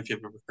Kramer. I don't know if you've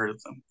ever heard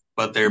of them,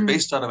 but they're Mm.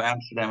 based out of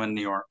Amsterdam and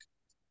New York,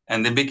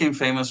 and they became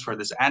famous for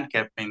this ad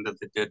campaign that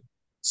they did,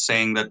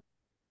 saying that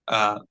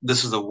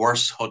this is the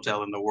worst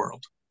hotel in the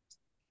world.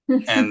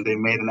 And they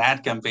made an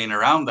ad campaign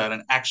around that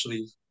and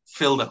actually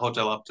fill the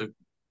hotel up to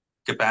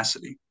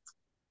capacity.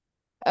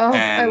 Oh,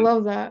 I And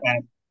love that.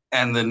 and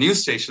and the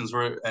news stations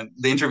were, and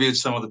they interviewed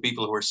some of the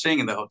people who were staying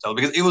in the hotel,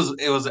 because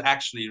it was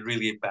actually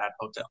really a bad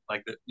hotel.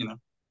 Like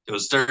it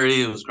was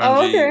dirty, it was Oh,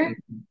 grungy.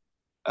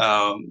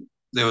 okay.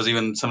 There was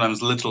even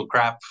sometimes little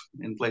crap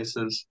in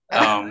places.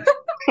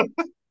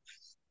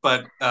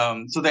 But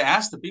so they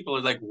asked the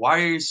people, like,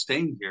 why are you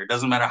staying here? It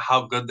doesn't matter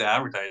how good the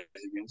advertising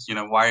is,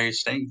 why are you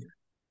staying here?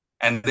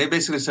 And they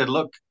basically said,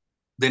 look,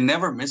 they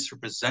never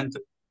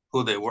misrepresented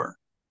who they were.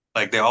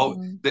 Like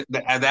Mm.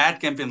 the ad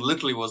campaign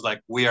literally was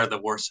like, we are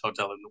the worst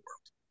hotel in the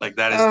world. Like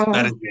that is Oh,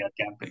 the ad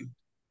campaign.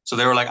 So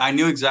they were like, I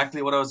knew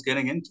exactly what I was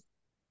getting into.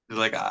 They're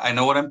like, I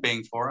know what I'm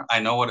paying for. I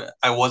know what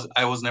I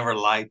was never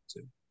lied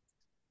to.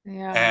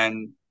 yeah.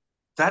 And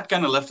that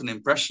kind of left an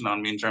impression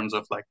on me in terms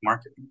of like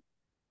marketing.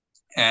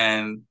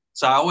 And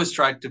so I always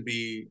tried to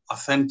be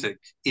authentic,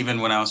 even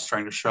when I was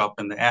trying to show up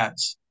in the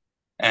ads,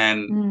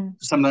 and Mm.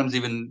 sometimes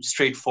even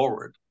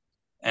straightforward.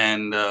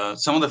 And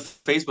some of the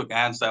Facebook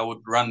ads that I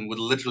would run would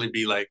literally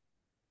be like,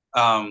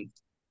 um,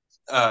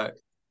 uh,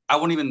 I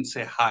wouldn't even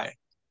say hi.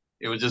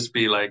 It would just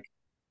be like,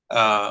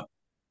 uh,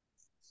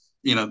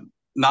 you know,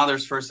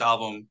 Nader's first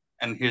album,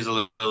 and here's a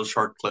little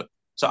short clip.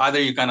 So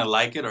either you kind of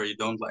like it or you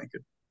don't like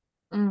it.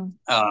 Mm.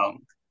 Um,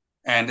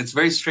 and it's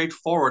very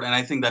straightforward, and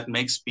I think that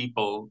makes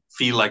people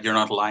feel like you're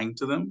not lying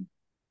to them,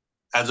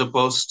 as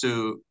opposed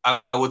to I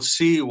would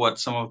see what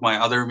some of my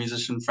other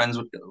musician friends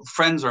or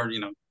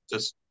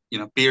just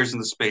peers in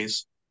the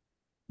space,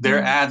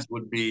 their Mm. ads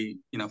would be,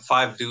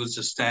 five dudes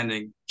just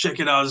standing, check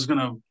it out, it's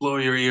gonna blow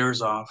your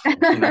ears off.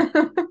 And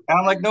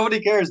I'm like,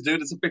 nobody cares,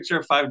 dude. It's a picture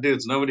of five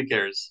dudes. Nobody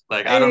cares.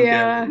 Like, I don't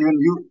care. Yeah.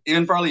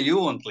 Even probably you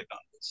won't click on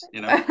this.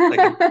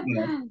 Like,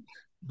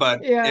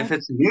 but Yeah. if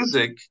it's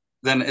music,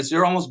 then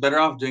you're almost better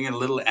off doing a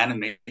little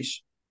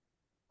animation.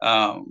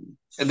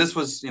 And this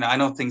was, I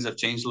know things have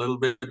changed a little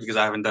bit because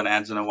I haven't done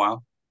ads in a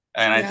while,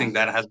 and I Yeah. think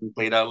that has been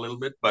played out a little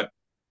bit. But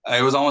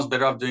it was almost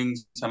better off doing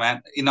some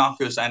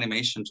innocuous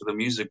animation to the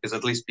music, because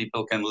at least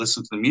people can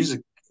listen to the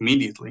music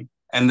immediately,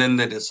 and then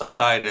they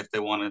decide if they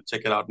want to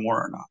check it out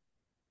more or not.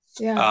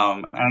 Yeah.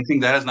 And I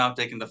think that has now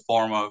taken the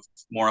form of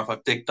more of a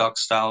TikTok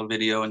style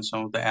video in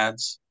some of the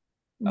ads.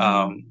 Hmm.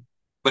 Um,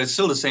 but it's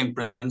still the same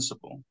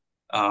principle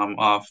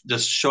of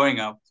just showing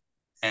up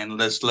and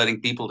just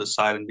letting people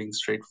decide and being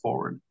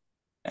straightforward.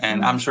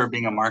 And I'm Mm. sure,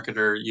 being a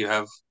marketer, you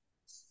have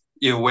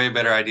way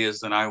better ideas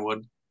than I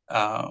would.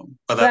 But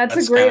That's a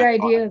that's great kind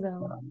of idea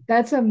though.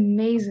 That's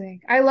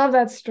amazing. I love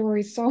that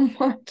story so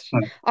much.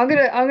 I'm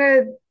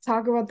gonna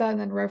talk about that and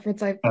then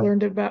reference I've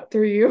learned about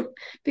through you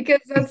because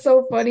that's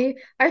so funny.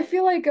 I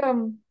feel like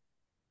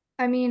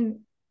I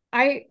mean,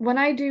 I when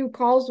I do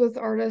calls with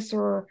artists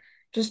or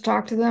just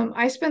talk to them,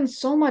 I spend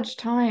so much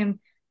time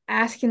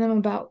asking them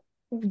about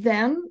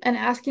them and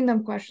asking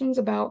them questions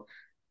about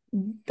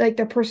like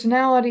their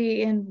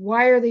personality and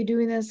why are they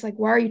doing this? Like,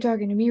 why are you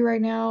talking to me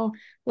right now?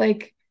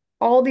 Like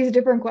all these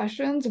different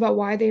questions about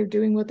why they're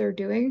doing what they're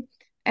doing.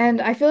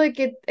 And I feel like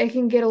it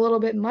can get a little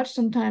bit much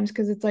sometimes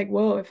because it's like,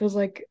 whoa, it feels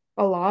like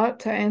a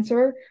lot to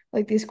answer.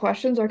 Like these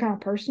questions are kind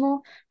of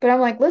personal. But I'm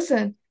like,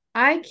 listen,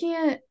 I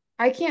can't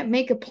I can't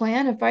make a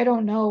plan if I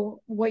don't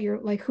know what you're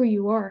like who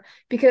you are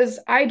because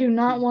I do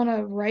not want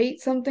to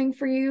write something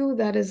for you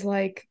that is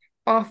like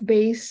off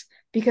base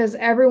because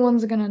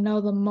everyone's gonna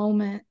know the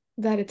moment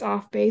that it's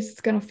off base,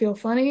 it's gonna feel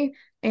funny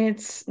and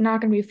it's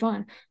not gonna be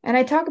fun. And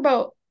I talk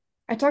about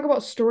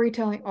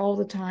storytelling all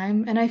the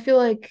time, and I feel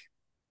like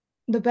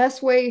the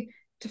best way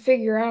to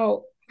figure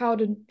out how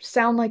to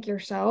sound like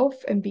yourself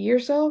and be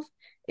yourself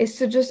is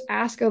to just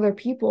ask other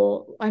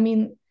people. I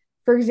mean,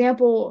 for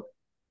example,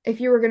 if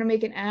you were going to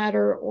make an ad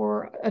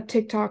or a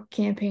TikTok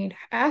campaign,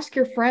 ask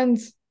your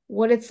friends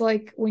what it's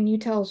like when you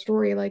tell a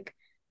story. Like,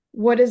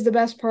 what is the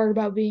best part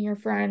about being your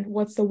friend?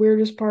 What's the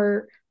weirdest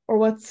part? Or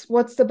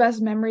what's the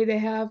best memory they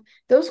have?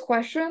 Those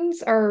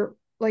questions are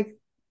like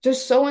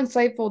just so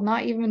insightful,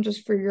 not even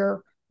just for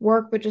your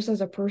work, but just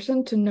as a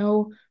person to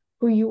know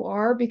who you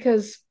are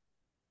because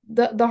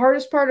the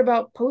hardest part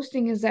about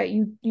posting is that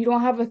you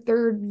don't have a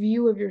third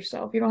view of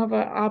yourself. You don't have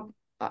a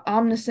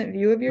omniscient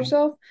view of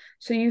yourself,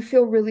 so you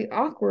feel really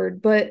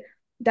awkward. But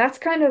that's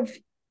kind of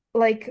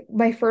like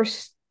my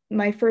first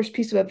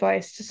piece of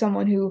advice to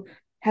someone who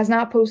has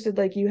not posted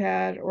like you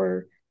had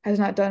or has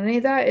not done any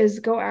of that is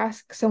go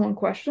ask someone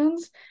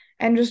questions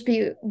and just be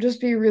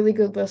a really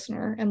good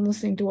listener and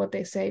listening to what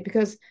they say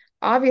because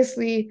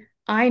obviously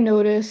I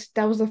noticed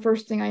that was the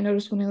first thing I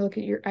noticed when I look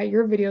at your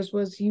videos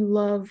was you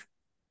love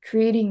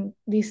creating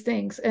these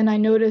things. And I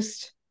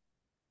noticed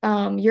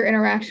your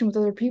interaction with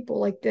other people,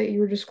 like that you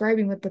were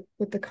describing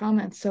with the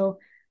comments. So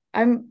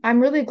I'm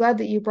really glad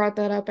that you brought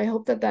that up. I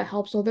hope that that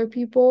helps other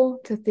people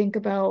to think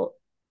about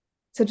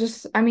to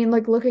just I mean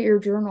like look at your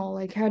journal.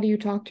 Like how do you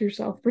talk to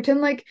yourself?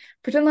 Pretend like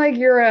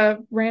you're a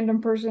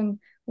random person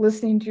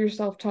listening to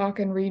yourself talk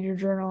and read your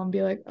journal and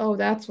be like, "Oh,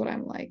 that's what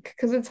I'm like."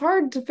 Because it's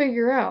hard to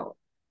figure out.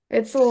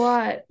 It's a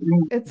lot.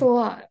 It's a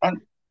lot. and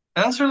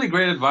that's really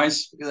great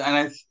advice.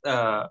 And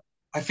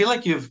I feel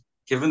like you've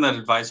given that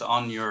advice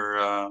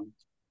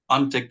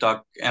on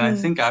TikTok, and I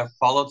Mm, think I've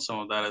followed some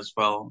of that as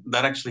well.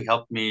 That actually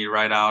helped me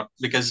write out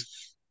because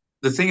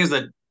the thing is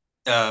that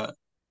uh,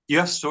 you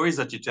have stories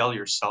that you tell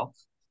yourself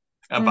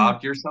mm,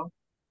 about yourself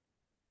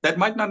that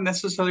might not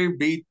necessarily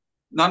be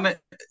not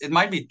ne- it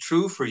might be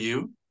true for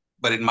you,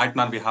 but it might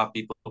not be how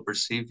people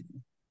perceive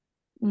you.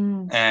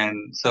 mm.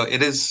 And so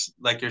it is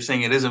like you're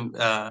saying, it is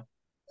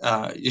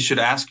you should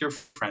ask your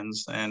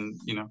friends, and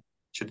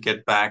should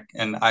get back.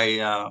 And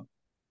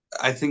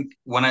I think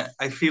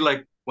I feel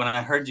like when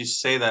I heard you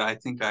say that, I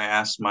think I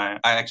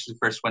actually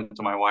first went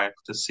to my wife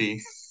to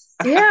see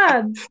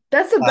Yeah,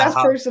 that's the best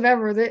how, person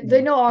ever. They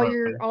yeah, know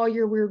all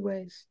your weird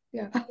ways.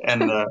 Yeah.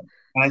 and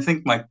I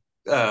think my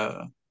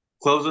uh,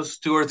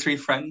 closest two or three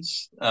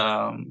friends,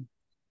 and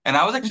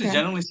I was actually Okay.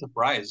 genuinely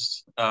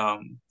surprised uh,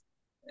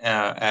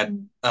 at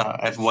Mm,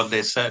 at what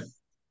they said,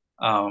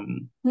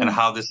 and mm,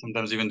 how they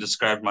sometimes even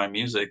described my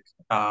music,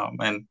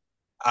 and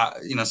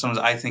sometimes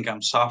I think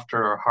I'm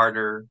softer or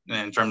harder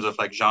in terms of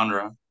like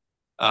genre,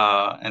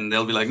 and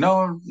they'll be like,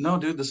 no, no,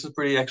 dude, this is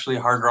pretty actually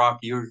hard rock.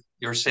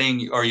 You're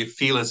saying, or you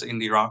feel it's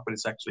indie rock, but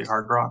it's actually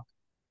hard rock.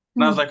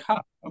 And I was mm, like,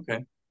 huh,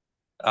 okay.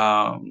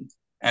 Um,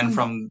 and mm.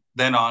 from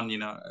then on,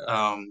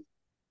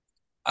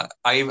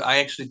 I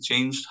actually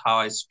changed how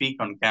I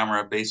speak on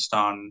camera based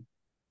on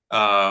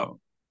uh,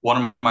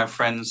 one of my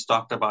friends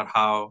talked about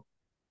how,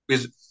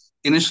 because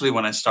initially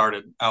when I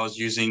started, I was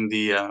using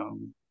the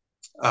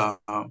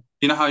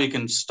how you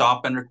can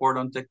stop and record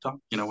on TikTok,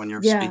 when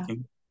you're Yeah.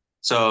 speaking.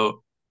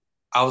 So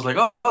I was like,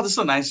 oh, this is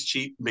a nice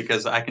cheat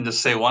because I can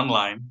just say one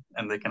line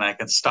and I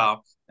can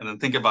stop and then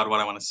think about what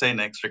I want to say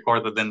next,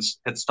 record it, then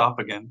hit stop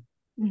again.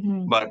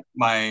 Hmm. But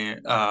my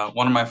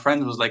one of my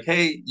friends was like,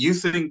 hey, you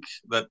think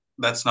that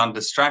that's not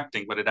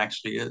distracting, but it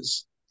actually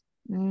is.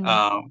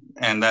 Mm,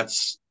 And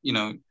that's,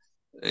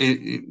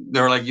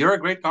 they're like, you're a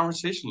great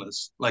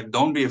conversationalist. Like,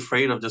 don't be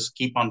afraid of just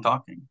keep on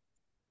talking.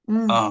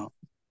 mm, Uh,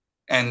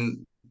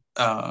 and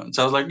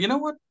so I was like, you know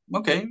what?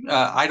 Okay.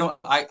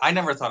 I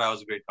never thought I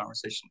was a great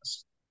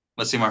conversationalist.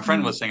 But see, my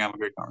friend mm, was saying I'm a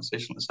great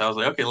conversationalist. I was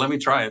like, okay, let me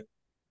try it.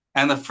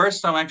 And the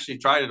first time I actually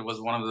tried it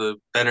was one of the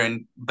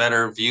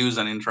better views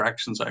and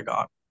interactions I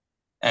got.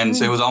 And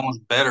so it mm, was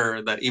almost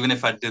better that even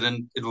if I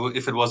didn't,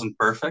 if it wasn't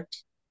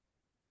perfect,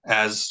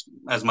 as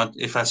much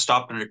if I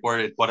stopped and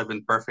recorded, it would have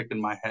been perfect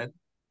in my head.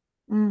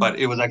 mm, But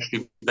it was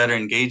actually better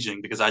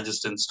engaging because I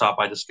just didn't stop.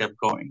 I just kept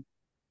going.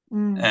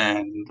 mm.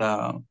 And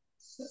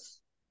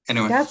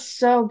anyway, That's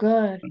so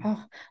good.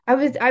 Oh,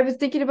 I was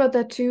thinking about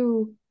that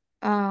too.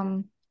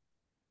 Um,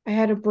 I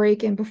had a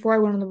break, and before I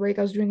went on the break,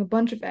 I was doing a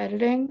bunch of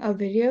editing of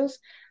videos,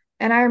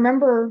 and I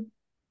remember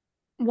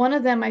one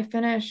of them I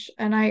finished,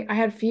 and I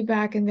had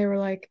feedback, and they were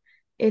like,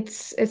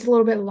 "It's a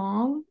little bit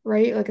long,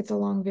 right? Like it's a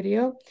long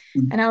video."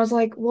 And I was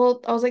like,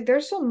 "Well, I was like,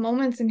 there's some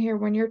moments in here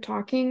when you're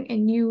talking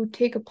and you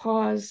take a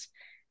pause."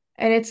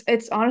 And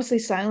it's honestly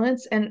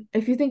silence. And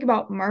if you think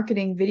about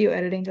marketing video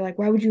editing, they're like,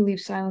 why would you leave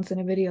silence in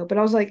a video? But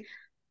I was like,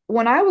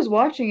 when I was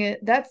watching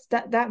it,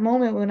 that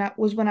moment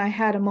when I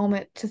had a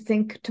moment to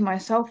think to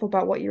myself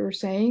about what you were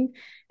saying,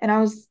 and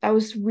I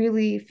was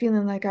really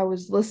feeling like I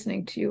was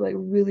listening to you like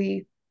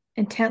really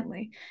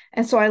intently.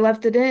 And so I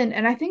left it in,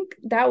 and I think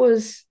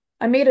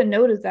I made a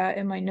note of that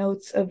in my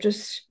notes of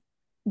just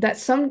that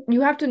some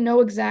you have to know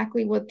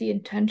exactly what the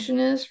intention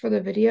is for the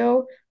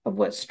video of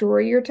what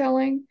story you're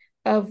telling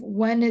of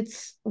when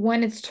it's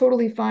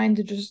totally fine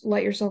to just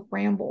let yourself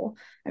ramble.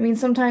 I mean,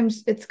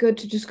 sometimes it's good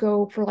to just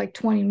go for like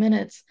 20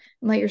 minutes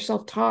and let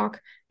yourself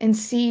talk and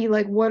see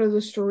like what are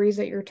the stories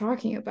that you're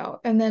talking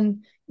about and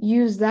then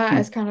use that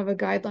as kind of a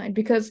guideline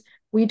because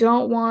we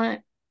don't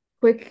want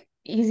quick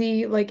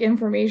easy like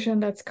information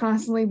that's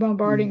constantly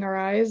bombarding our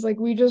eyes. Like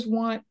we just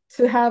want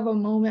to have a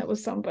moment with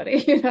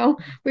somebody,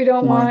 we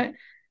don't right. want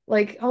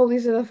like, oh,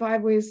 these are the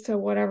 5 ways to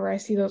whatever. I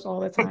see those all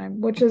the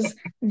time, which is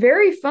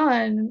very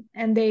fun.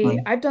 And Right.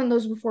 I've done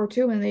those before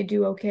too, and they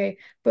do okay.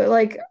 But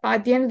like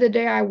at the end of the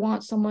day, I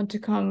want someone to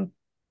come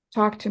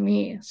talk to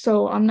me.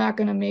 So I'm not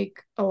gonna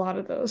make a lot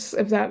of those,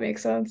 if that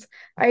makes sense.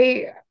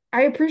 I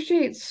I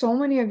appreciate so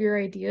many of your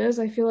ideas.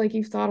 I feel like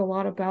you've thought a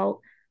lot about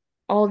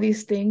all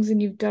these things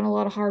and you've done a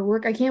lot of hard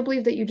work. I can't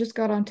believe that you just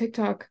got on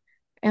TikTok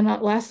and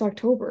last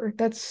October.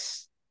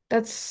 That's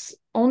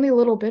only a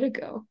little bit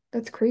ago.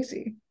 That's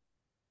crazy.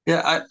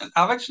 Yeah,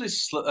 I've actually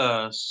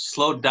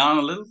slowed down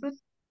a little bit,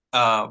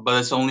 but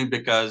it's only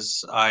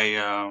because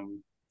I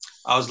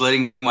was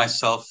letting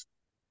myself,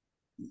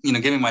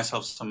 giving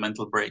myself some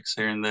mental breaks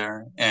here and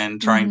there,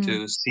 and trying Mm-hmm.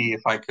 to see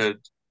if I could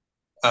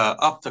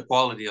up the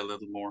quality a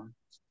little more.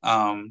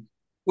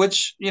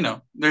 Which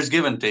there's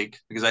give and take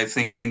because I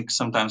think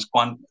sometimes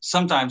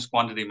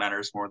quantity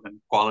matters more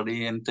than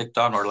quality in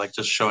TikTok or like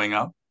just showing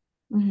up.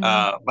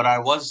 Mm-hmm. But I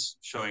was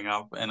showing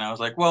up, and I was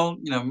like, well,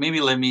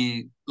 maybe let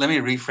me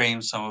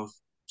reframe some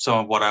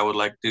of what I would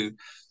like to,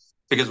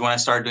 because when I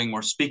started doing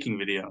more speaking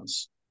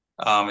videos,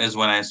 is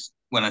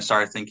when I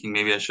started thinking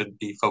maybe I should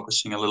be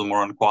focusing a little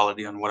more on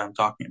quality on what I'm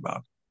talking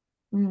about.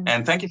 Mm.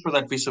 And thank you for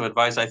that piece of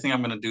advice. I think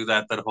I'm going to do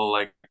that whole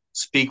like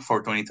speak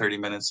for 20, 30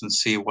 minutes and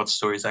see what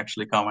stories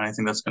actually come. And I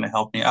think that's going to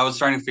help me. I was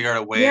trying to figure out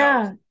a way of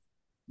Yeah.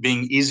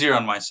 being easier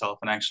on myself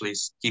and actually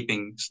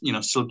keeping,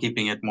 still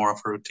keeping it more of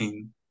a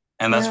routine.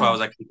 And that's why I Yeah.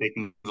 was actually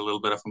taking a little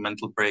bit of a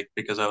mental break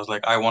because I was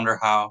like, I wonder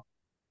how,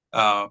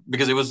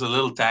 because it was a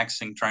little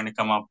taxing trying to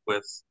come up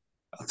with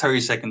a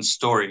 30-second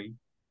story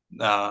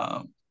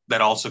uh,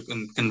 that also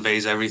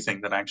conveys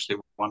everything that I actually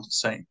want to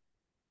say.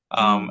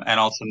 Mm. And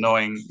also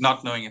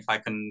not knowing if I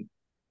can,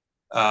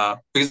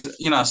 because,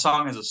 a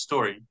song is a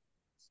story,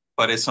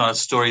 but it's not a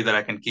story that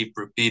I can keep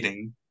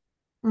repeating.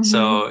 Mm-hmm.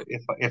 So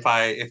if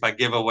I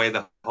give away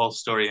the whole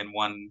story in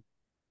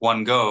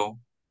one go,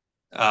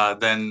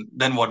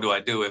 then what do I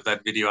do if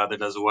that video either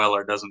does well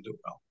or doesn't do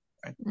well,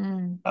 right?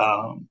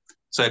 Mm.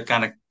 So it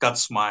kind of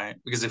cuts my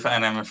because if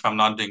I'm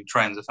not doing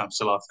trends, if I'm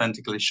still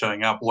authentically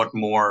showing up, what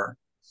more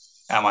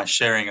am I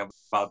sharing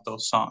about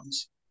those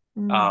songs?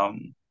 Mm.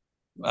 Um,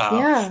 uh,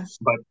 Yeah.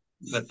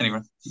 but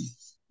anyway,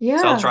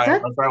 so I'll Yeah, try.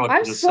 that I'll try what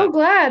I'm you just so said.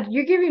 glad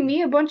you're giving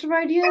me a bunch of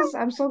ideas.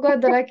 I'm so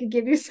glad that I could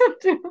give you some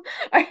too.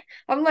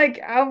 I'm like,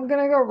 I'm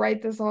gonna go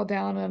write this all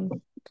down and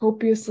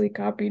copiously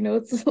copy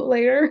notes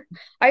later.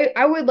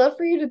 I would love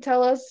for you to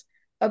tell us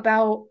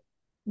about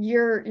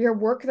your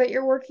work that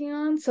you're working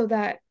on so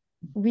that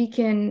we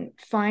can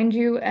find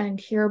you and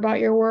hear about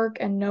your work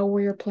and know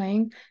where you're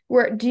playing.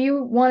 Where do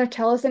you want to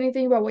tell us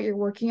anything about what you're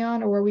working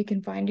on or where we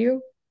can find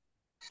you?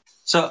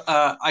 So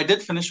I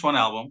did finish one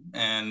album,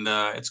 and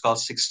it's called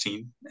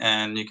 16,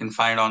 and you can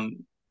find it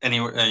on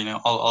anywhere,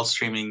 all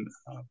streaming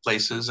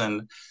places.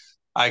 And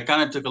I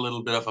kind of took a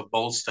little bit of a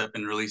bold step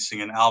in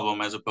releasing an album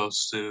as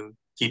opposed to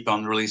keep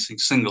on releasing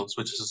singles,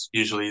 which is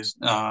usually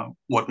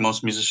what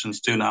most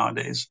musicians do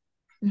nowadays.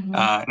 Mm-hmm.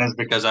 And it's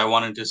because I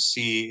wanted to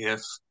see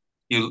if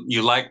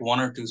you like one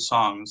or two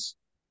songs,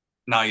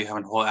 now you have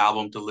a whole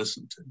album to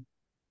listen to,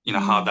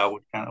 how Mm. that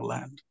would kind of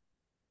land.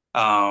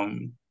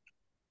 Um,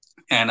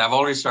 and I've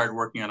already started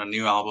working on a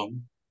new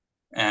album,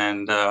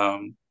 and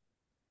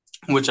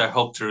which I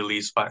hope to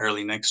release by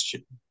early next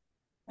year.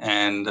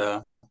 And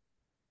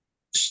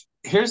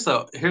here's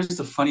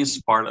the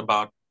funniest part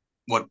about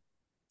what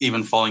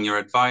even following your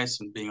advice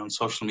and being on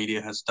social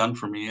media has done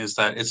for me is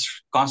that it's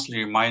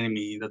constantly reminding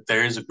me that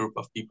there is a group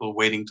of people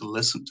waiting to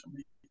listen to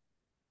me,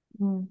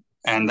 Mm.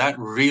 and that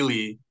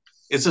really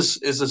it's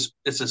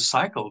a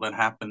cycle that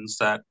happens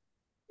that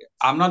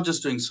I'm not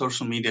just doing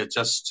social media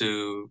just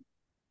to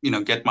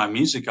get my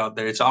music out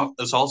there. It's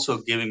also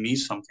giving me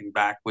something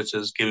back, which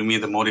is giving me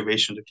the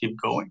motivation to keep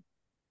going.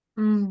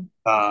 Mm.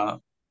 Uh,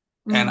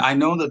 and Mm. I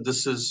know that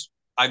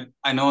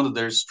I know that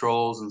there's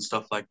trolls and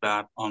stuff like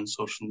that on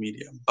social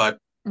media, but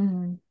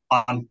Mm.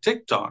 on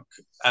TikTok,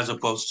 as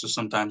opposed to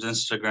sometimes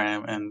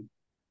Instagram, and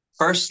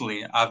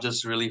personally, I've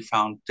just really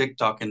found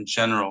TikTok in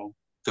general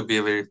to be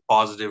a very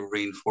positive,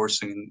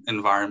 reinforcing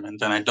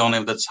environment. And I don't know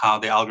if that's how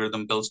the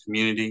algorithm builds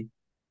community.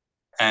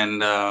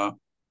 And I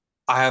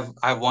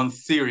have one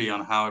theory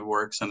on how it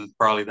works, and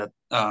probably that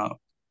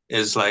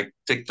is like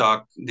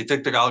the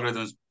TikTok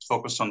algorithm is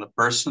focused on the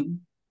person.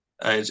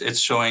 It's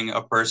showing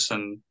a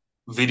person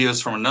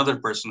videos from another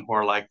person who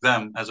are like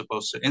them, as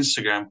opposed to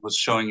Instagram, who's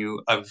showing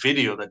you a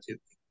video that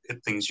it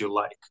thinks you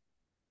like.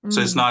 So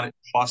it's Mm. not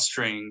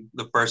fostering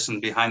the person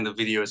behind the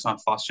video. It's not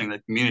fostering the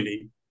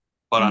community.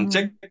 But on Mm.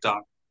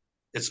 TikTok,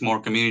 it's more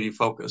community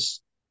focused.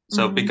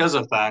 So Mm. because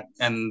of that,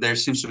 and there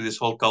seems to be this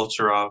whole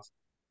culture of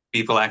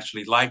people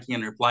actually liking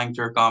and replying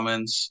to your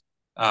comments.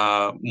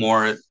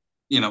 More,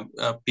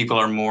 people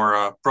are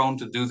more prone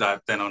to do that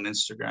than on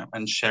Instagram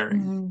and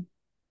sharing. Mm.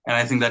 And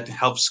I think that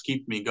helps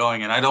keep me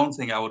going. And I don't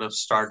think I would have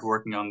started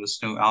working on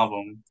this new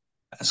album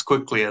as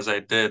quickly as I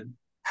did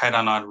had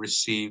I not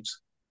received.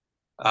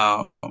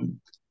 Um,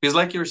 because,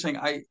 like you were saying,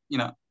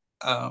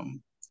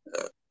 um,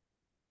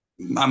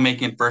 I'm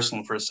making it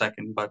personal for a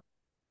second, but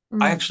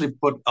I Mm. actually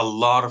put a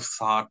lot of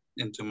thought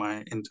into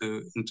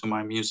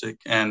my music,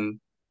 and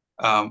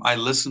I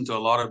listen to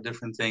a lot of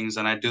different things,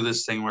 and I do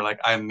this thing where like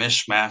I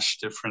mishmash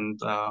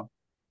different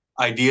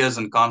ideas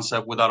and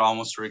concept without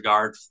almost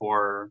regard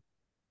for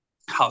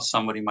how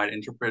somebody might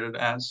interpret it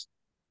as,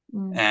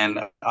 Mm. and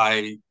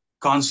I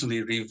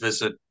constantly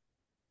revisit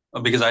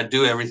because I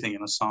do everything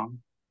in a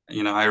song.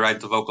 I write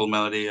the vocal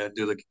melody, I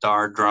do the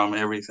guitar, drum,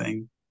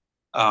 everything.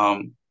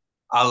 Um,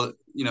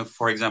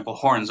 for example,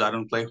 horns. I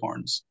don't play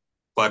horns,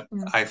 but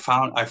Mm.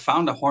 I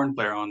found a horn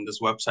player on this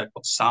website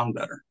called Sound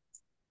Better,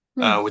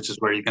 Mm. which is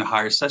where you can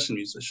hire session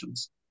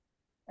musicians.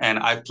 And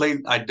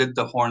I did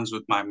the horns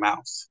with my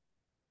mouth,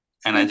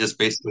 and I Mm. just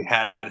basically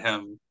had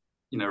him,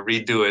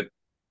 redo it.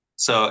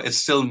 So it's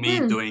still me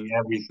Mm. doing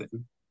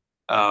everything.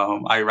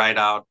 I write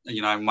out,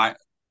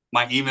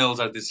 my emails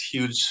are this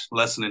huge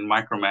lesson in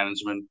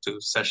micromanagement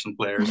to session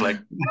players. Like,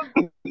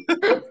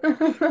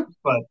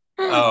 but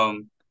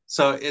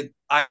so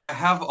I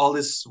have all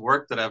this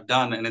work that I've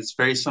done, and it's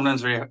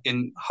sometimes very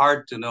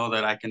hard to know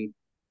that I can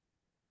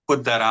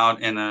put that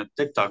out in a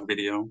TikTok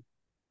video.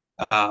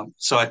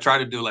 So I try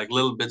to do like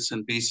little bits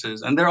and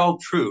pieces, and they're all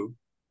true.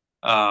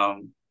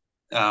 Um,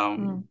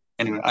 Mm.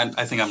 anyway,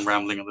 I think I'm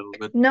rambling a little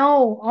bit.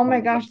 No, oh my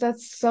Um, gosh,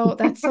 that's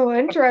so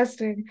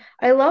interesting.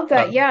 I love uh,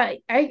 that. Yeah,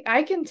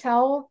 I can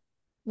tell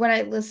when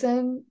I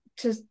listen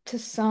to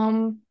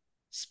some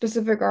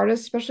specific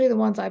artists, especially the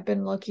ones I've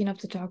been lucky enough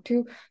to talk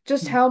to,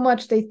 just how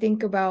much they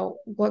think about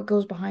what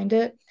goes behind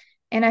it.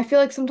 And I feel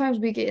like sometimes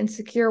we get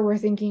insecure. We're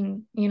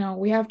thinking,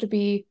 we have to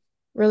be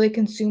really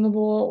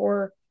consumable,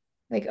 or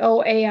like,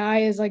 oh,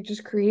 AI is like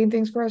just creating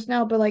things for us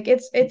now. But like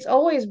it's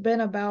always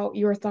been about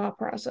your thought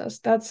process.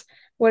 That's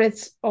what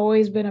it's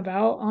always been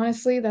about.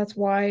 Honestly, that's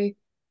why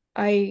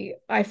I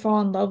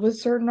fall in love with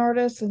certain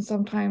artists, and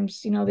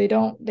sometimes, they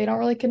don't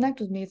really connect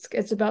with me.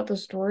 It's about the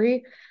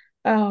story.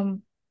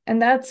 Um,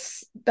 and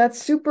that's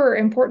super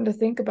important to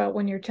think about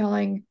when you're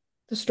telling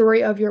the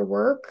story of your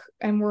work,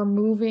 and we're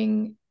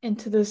moving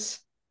into this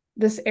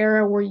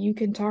era where you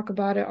can talk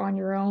about it on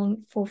your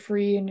own for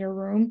free in your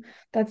room.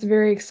 That's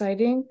very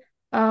exciting.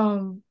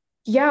 Um,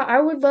 yeah, I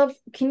would love,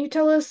 can you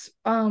tell us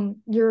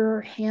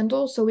your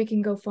handle so we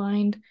can go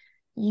find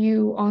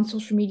you on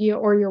social media,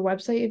 or your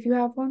website if you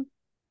have one?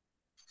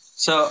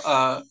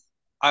 So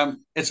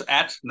it's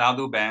at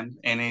Nadu Band,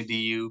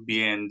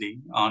 NADUBAND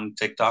on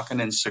TikTok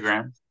and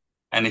Instagram.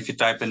 And if you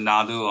type in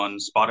Nadu on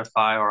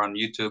Spotify or on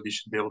YouTube, you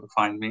should be able to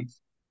find me.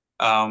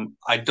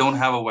 I don't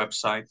have a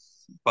website,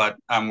 but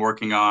I'm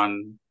working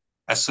on,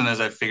 as soon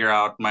as I figure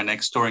out my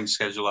next touring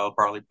schedule, I'll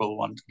probably pull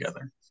one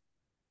together.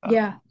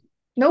 Yeah.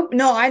 Nope.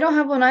 No, I don't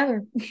have one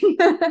either.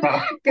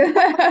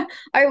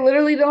 I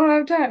literally don't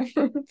have time.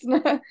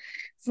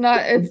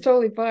 It's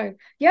totally fine.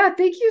 Yeah,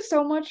 thank you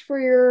so much for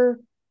your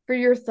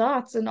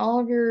thoughts, and all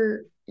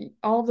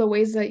of the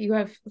ways that you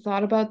have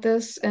thought about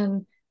this,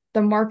 and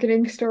the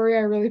marketing story.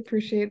 I really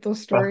appreciate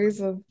those stories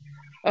of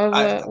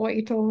I, what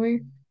you told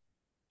me.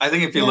 I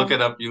think if you look Yeah.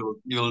 it up,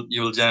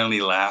 you'll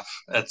generally laugh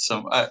at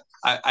some.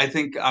 I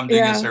think I'm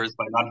doing a Yeah. service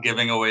by not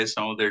giving away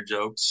some of their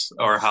jokes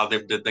or how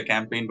they did the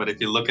campaign. But if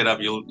you look it up,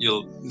 you'll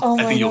Oh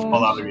I my think you'll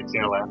fall out gosh. of your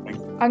chair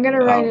laughing. I'm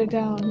gonna write Um, it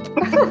down.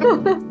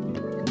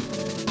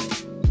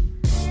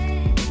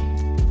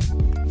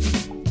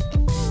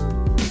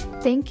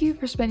 Thank you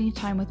for spending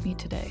time with me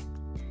today.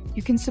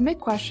 You can submit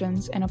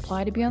questions and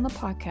apply to be on the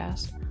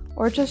podcast,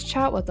 or just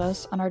chat with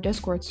us on our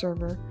Discord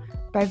server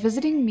by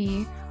visiting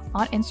me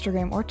on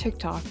Instagram or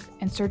TikTok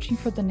and searching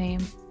for the name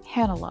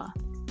Hannalah,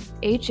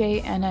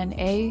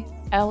 HANNALAH,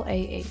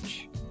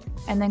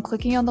 and then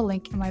clicking on the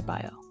link in my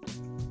bio.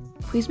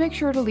 Please make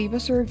sure to leave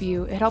us a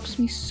review. It helps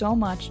me so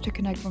much to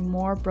connect with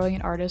more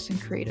brilliant artists and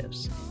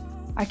creatives.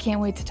 I can't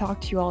wait to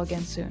talk to you all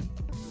again soon.